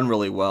done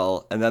really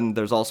well. And then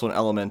there's also an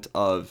element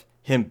of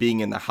him being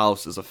in the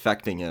house is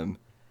affecting him,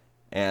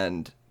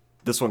 and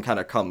this one kind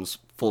of comes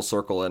full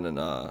circle in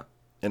a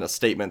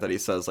statement that he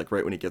says like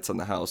right when he gets in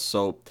the house.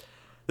 So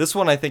this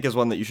one I think is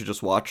one that you should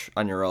just watch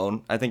on your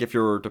own. I think if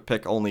you were to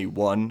pick only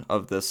one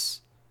of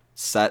this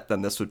set,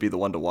 then this would be the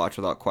one to watch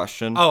without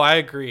question. Oh, I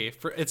agree.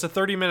 It's a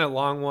 30-minute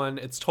long one.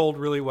 It's told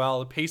really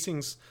well.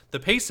 The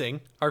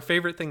pacing, our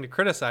favorite thing to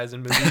criticize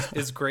in movies,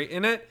 is great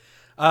in it.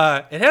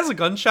 It has a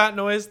gunshot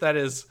noise that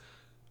is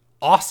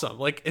awesome.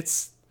 Like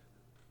it's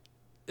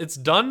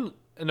done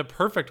in a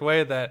perfect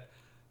way that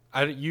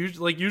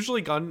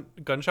usually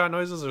gunshot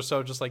noises are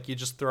so just like you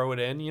just throw it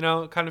in,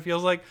 it kind of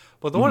feels like.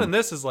 But the one in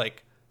this is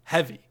like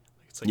heavy.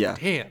 It's like,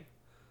 damn,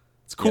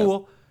 it's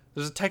cool. Yeah.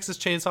 There's a Texas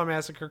Chainsaw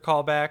Massacre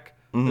callback.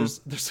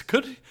 Mm-hmm.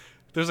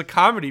 There's a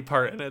comedy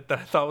part in it that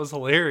I thought was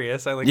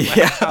hilarious. I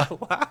laughed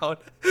out loud.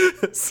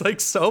 It's like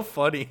so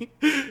funny.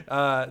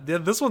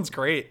 This one's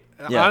great.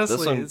 Yeah,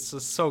 honestly, it's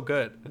just so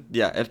good.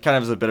 Yeah, it kind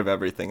of is a bit of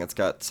everything. It's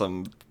got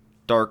some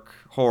dark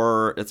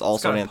horror. It's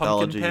also an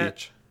anthology.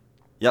 Patch.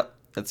 Yep,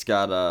 it's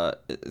got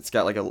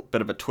like a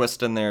bit of a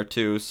twist in there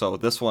too. So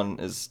this one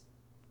is,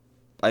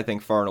 I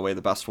think, far and away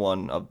the best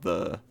one of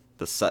the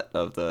set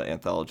of the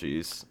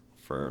anthologies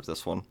for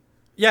this one.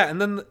 Yeah,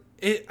 and then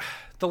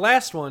the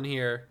last one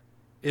here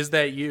is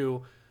that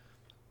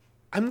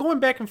I'm going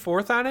back and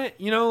forth on it.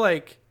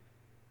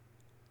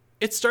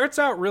 It starts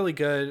out really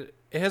good.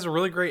 It has a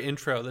really great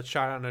intro that's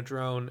shot on a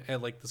drone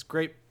at like this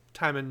great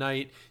time of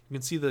night. You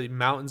can see the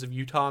mountains of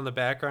Utah in the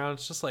background.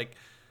 It's just like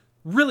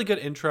really good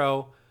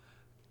intro.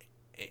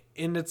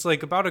 And it's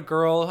like about a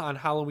girl on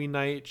Halloween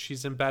night.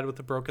 She's in bed with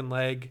a broken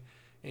leg,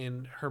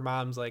 and her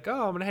mom's like,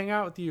 "Oh, I'm going to hang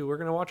out with you. We're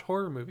going to watch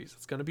horror movies.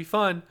 It's going to be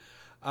fun."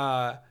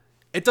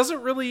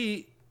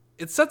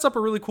 It sets up a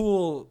really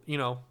cool,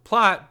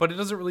 plot, but it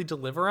doesn't really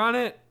deliver on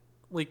it.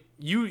 Like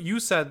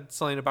you said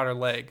something about her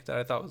leg that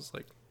I thought was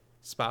like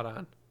spot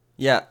on.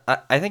 Yeah,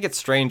 I think it's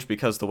strange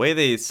because the way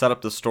they set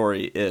up the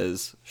story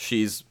is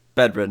she's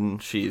bedridden.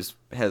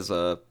 Has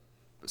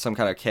some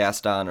kind of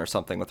cast on or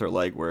something with her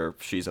leg where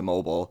she's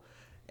immobile,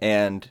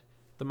 and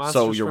the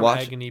monsters from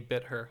Agony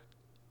bit her.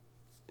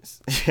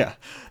 Yeah,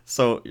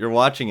 so you're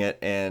watching it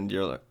and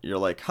you're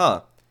like,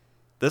 huh,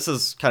 this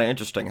is kind of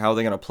interesting. How are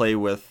they going to play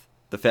with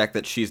the fact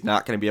that she's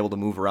not going to be able to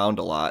move around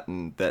a lot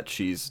and that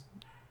she's,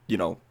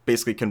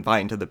 basically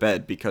confined to the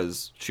bed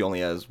because she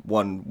only has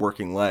one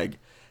working leg.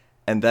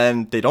 And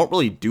then they don't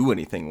really do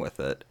anything with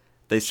it.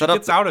 She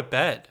gets out of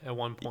bed at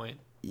one point.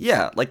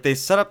 Yeah, like they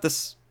set up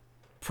this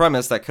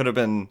premise that could have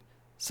been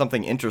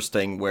something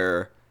interesting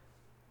where,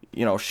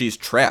 she's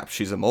trapped,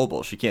 she's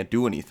immobile, she can't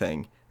do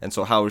anything. And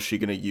so how is she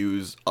going to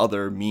use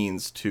other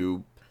means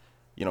to,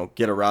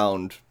 get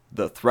around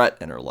the threat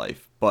in her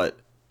life? But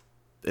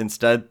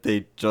instead,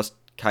 they just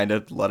kind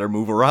of let her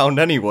move around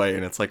anyway.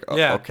 And it's like,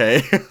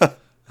 okay.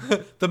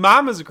 The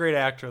mom is a great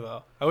actor,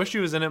 though. I wish she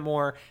was in it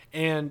more.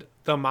 And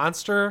the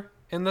monster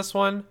in this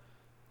one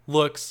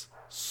looks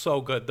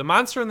so good. The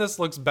monster in this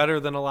looks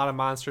better than a lot of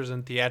monsters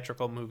in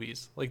theatrical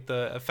movies. Like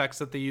the effects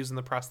that they use in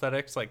the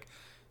prosthetics, like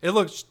it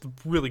looks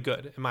really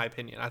good, in my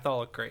opinion. I thought it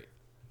looked great.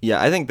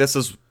 Yeah, I think this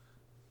is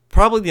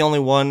probably the only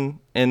one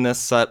in this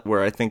set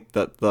where I think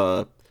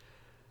that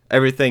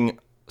everything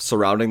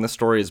surrounding the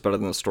story is better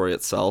than the story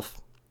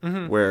itself.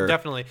 Mm-hmm, where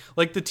definitely,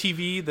 like the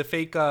TV, the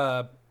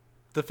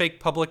fake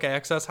public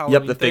access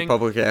Halloween the fake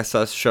public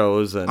access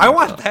shows, and I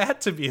want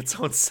that to be its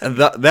own set. And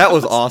that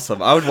was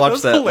awesome. I would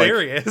watch that.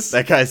 Hilarious.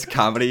 That guy's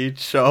comedy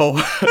show.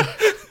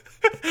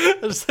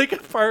 There's like a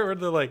part where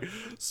the like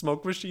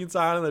smoke machine's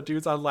on and the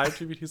dude's on live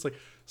TV. And he's like,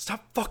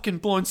 "Stop fucking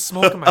blowing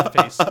smoke in my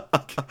face."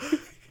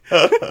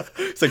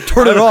 It's like,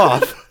 turn it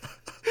off.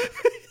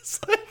 It's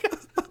like,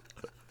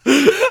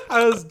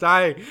 I was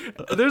dying.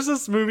 There's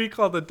this movie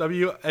called the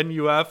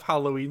WNUF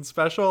Halloween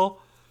Special,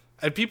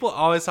 and people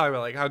always talk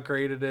about like how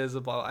great it is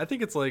and blah. I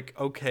think it's like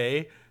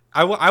okay.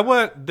 I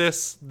want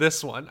this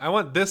one. I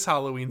want this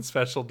Halloween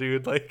special,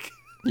 dude. Like,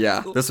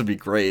 yeah, this would be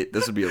great.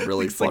 This would be a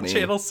really funny. Like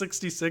Channel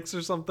 66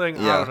 or something.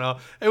 Yeah. I don't know.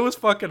 It was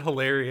fucking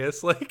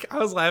hilarious. Like I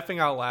was laughing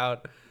out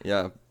loud.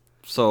 Yeah.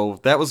 So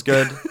that was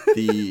good.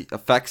 The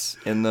effects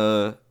in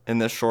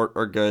this short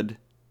are good.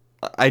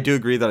 I do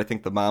agree that I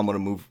think the mom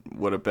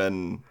would have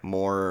been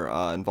more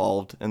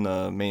involved in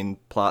the main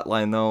plot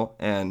line though,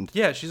 and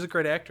yeah, she's a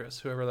great actress,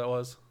 whoever that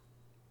was.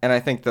 And I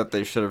think that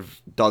they should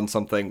have done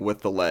something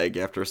with the leg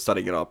after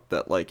setting it up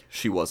that like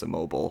she was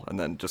immobile, and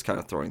then just kind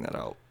of throwing that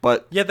out.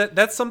 But yeah,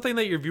 that's something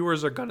that your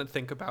viewers are gonna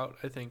think about.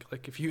 I think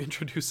like if you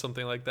introduce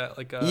something like that,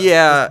 like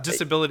a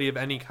disability of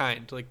any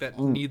kind, like that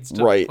needs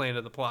to play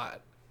into the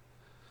plot.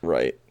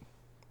 Right.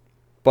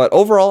 But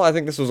overall, I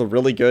think this was a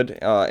really good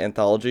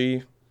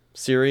anthology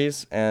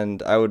series,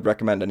 and I would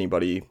recommend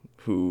anybody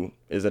who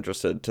is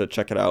interested to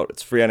check it out.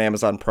 It's free on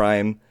Amazon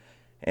Prime,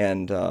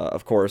 and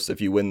of course, if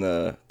you win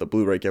the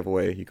Blu-ray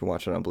giveaway, you can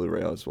watch it on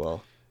Blu-ray as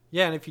well.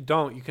 Yeah, and if you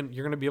don't,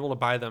 you're gonna be able to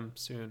buy them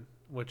soon,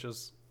 which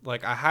is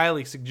like I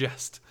highly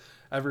suggest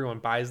everyone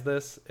buys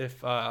this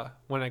if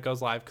when it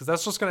goes live, because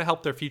that's just gonna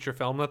help their feature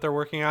film that they're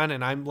working on.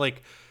 And I'm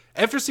like,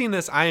 after seeing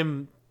this, I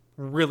am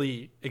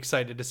really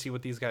excited to see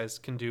what these guys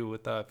can do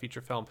with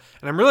feature film,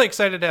 and I'm really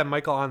excited to have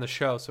Michael on the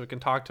show so we can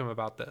talk to him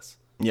about this.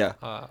 Yeah.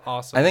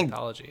 Awesome I think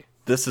anthology.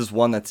 This is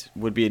one that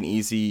would be an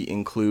easy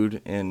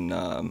include in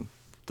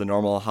the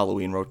normal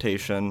Halloween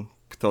rotation.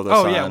 Throw this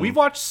on. Yeah, we've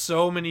watched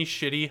so many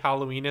shitty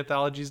Halloween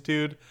anthologies,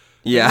 dude.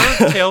 Yeah.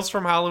 Remember Tales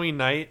from Halloween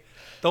Night?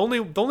 The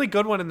only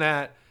good one in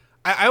that.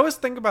 I always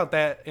think about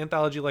that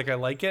anthology like I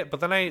like it, but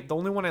then the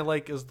only one I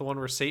like is the one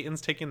where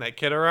Satan's taking that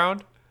kid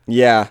around.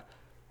 Yeah,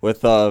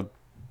 with that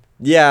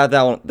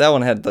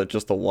one had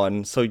just the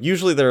one. So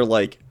usually they're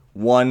like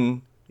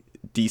one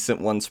decent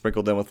one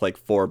sprinkled in with like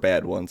 4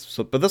 bad ones.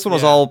 So, but this one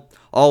was all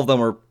of them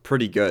were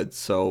pretty good.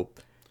 So,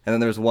 and then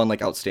there's one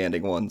like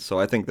outstanding one. So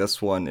I think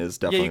this one is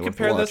definitely you worth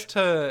compare a watch. this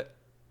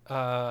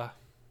to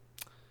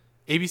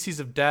ABCs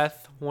of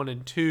Death 1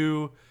 and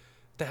 2.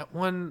 That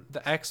one,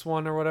 the X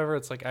one or whatever,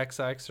 it's like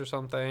XX or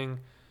something.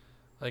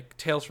 Like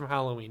Tales from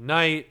Halloween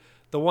Night.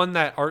 The one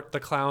that Art the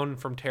Clown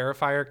from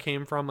Terrifier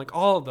came from. Like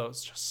all of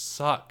those just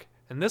suck.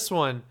 And this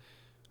one,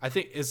 I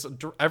think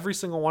every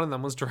single one of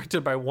them was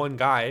directed by one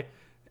guy,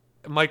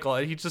 Michael.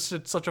 And he just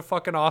did such a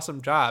fucking awesome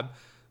job.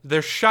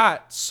 They're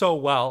shot so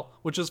well,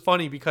 which is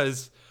funny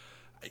because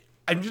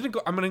I'm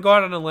gonna go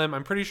out on a limb.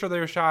 I'm pretty sure they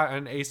were shot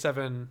on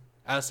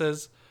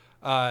A7Ss.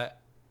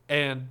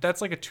 And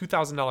that's like a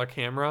 $2,000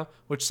 camera,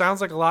 which sounds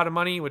like a lot of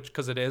money,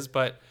 because it is.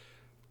 But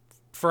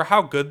for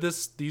how good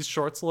these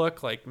shorts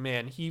look, like,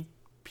 man, he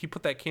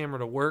put that camera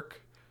to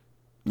work.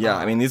 Yeah,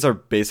 I mean, these are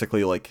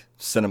basically like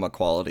cinema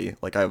quality.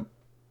 Like I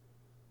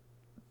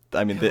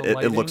mean,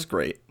 it looks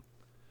great.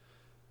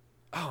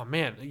 Oh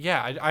man,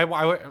 yeah, I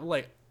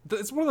like.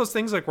 It's one of those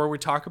things like where we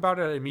talk about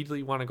it, I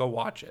immediately want to go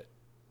watch it.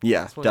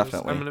 Yeah,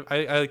 definitely.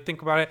 I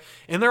think about it,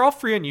 and they're all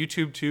free on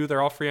YouTube too.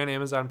 They're all free on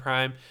Amazon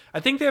Prime. I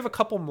think they have a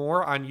couple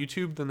more on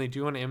YouTube than they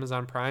do on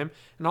Amazon Prime,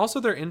 and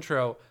also their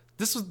intro.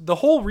 This is the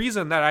whole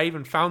reason that I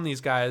even found these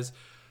guys.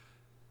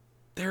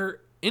 Their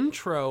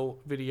intro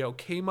video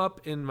came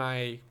up in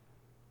my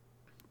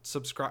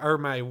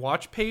my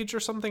watch page or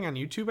something on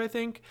YouTube, I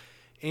think,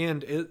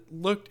 and it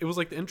was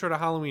like the intro to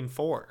Halloween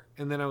 4,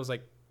 and then I was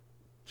like,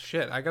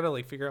 shit, I gotta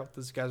like figure out what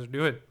these guys are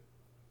doing.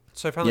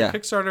 So I found the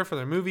Kickstarter for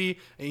their movie.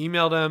 I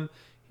emailed him,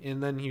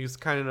 and then he was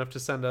kind enough to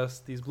send us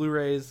these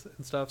Blu-rays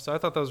and stuff. So I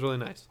thought that was really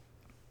nice.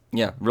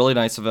 Yeah, really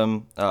nice of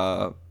him.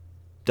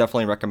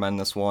 Definitely recommend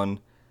this one.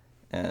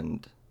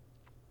 And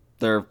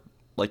they're,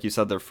 like you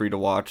said, they're free to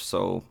watch,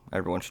 so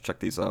everyone should check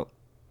these out.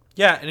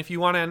 Yeah, and if you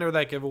want to enter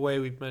that giveaway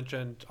we've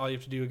mentioned, all you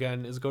have to do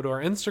again is go to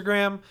our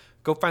Instagram,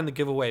 go find the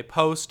giveaway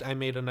post. I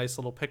made a nice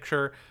little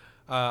picture.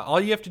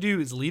 All you have to do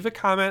is leave a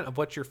comment of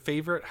what your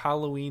favorite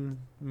Halloween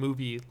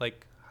movie,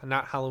 like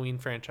not Halloween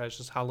franchise,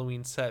 just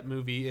Halloween set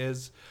movie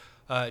is.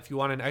 If you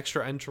want an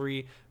extra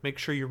entry, make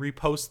sure you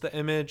repost the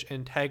image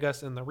and tag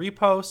us in the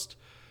repost.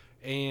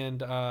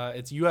 And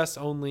it's US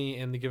only,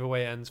 and the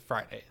giveaway ends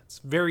Friday. It's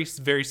very,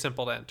 very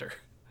simple to enter.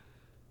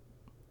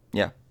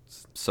 Yeah.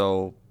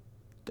 So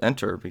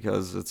enter,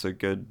 because it's a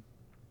good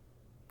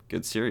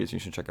series. You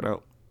should check it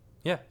out.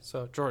 Yeah.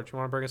 So George, you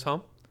want to bring us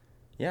home?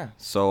 Yeah.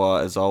 So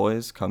as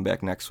always, come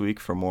back next week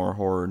for more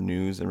horror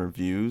news and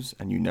reviews,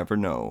 and you never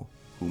know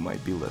who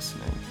might be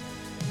listening.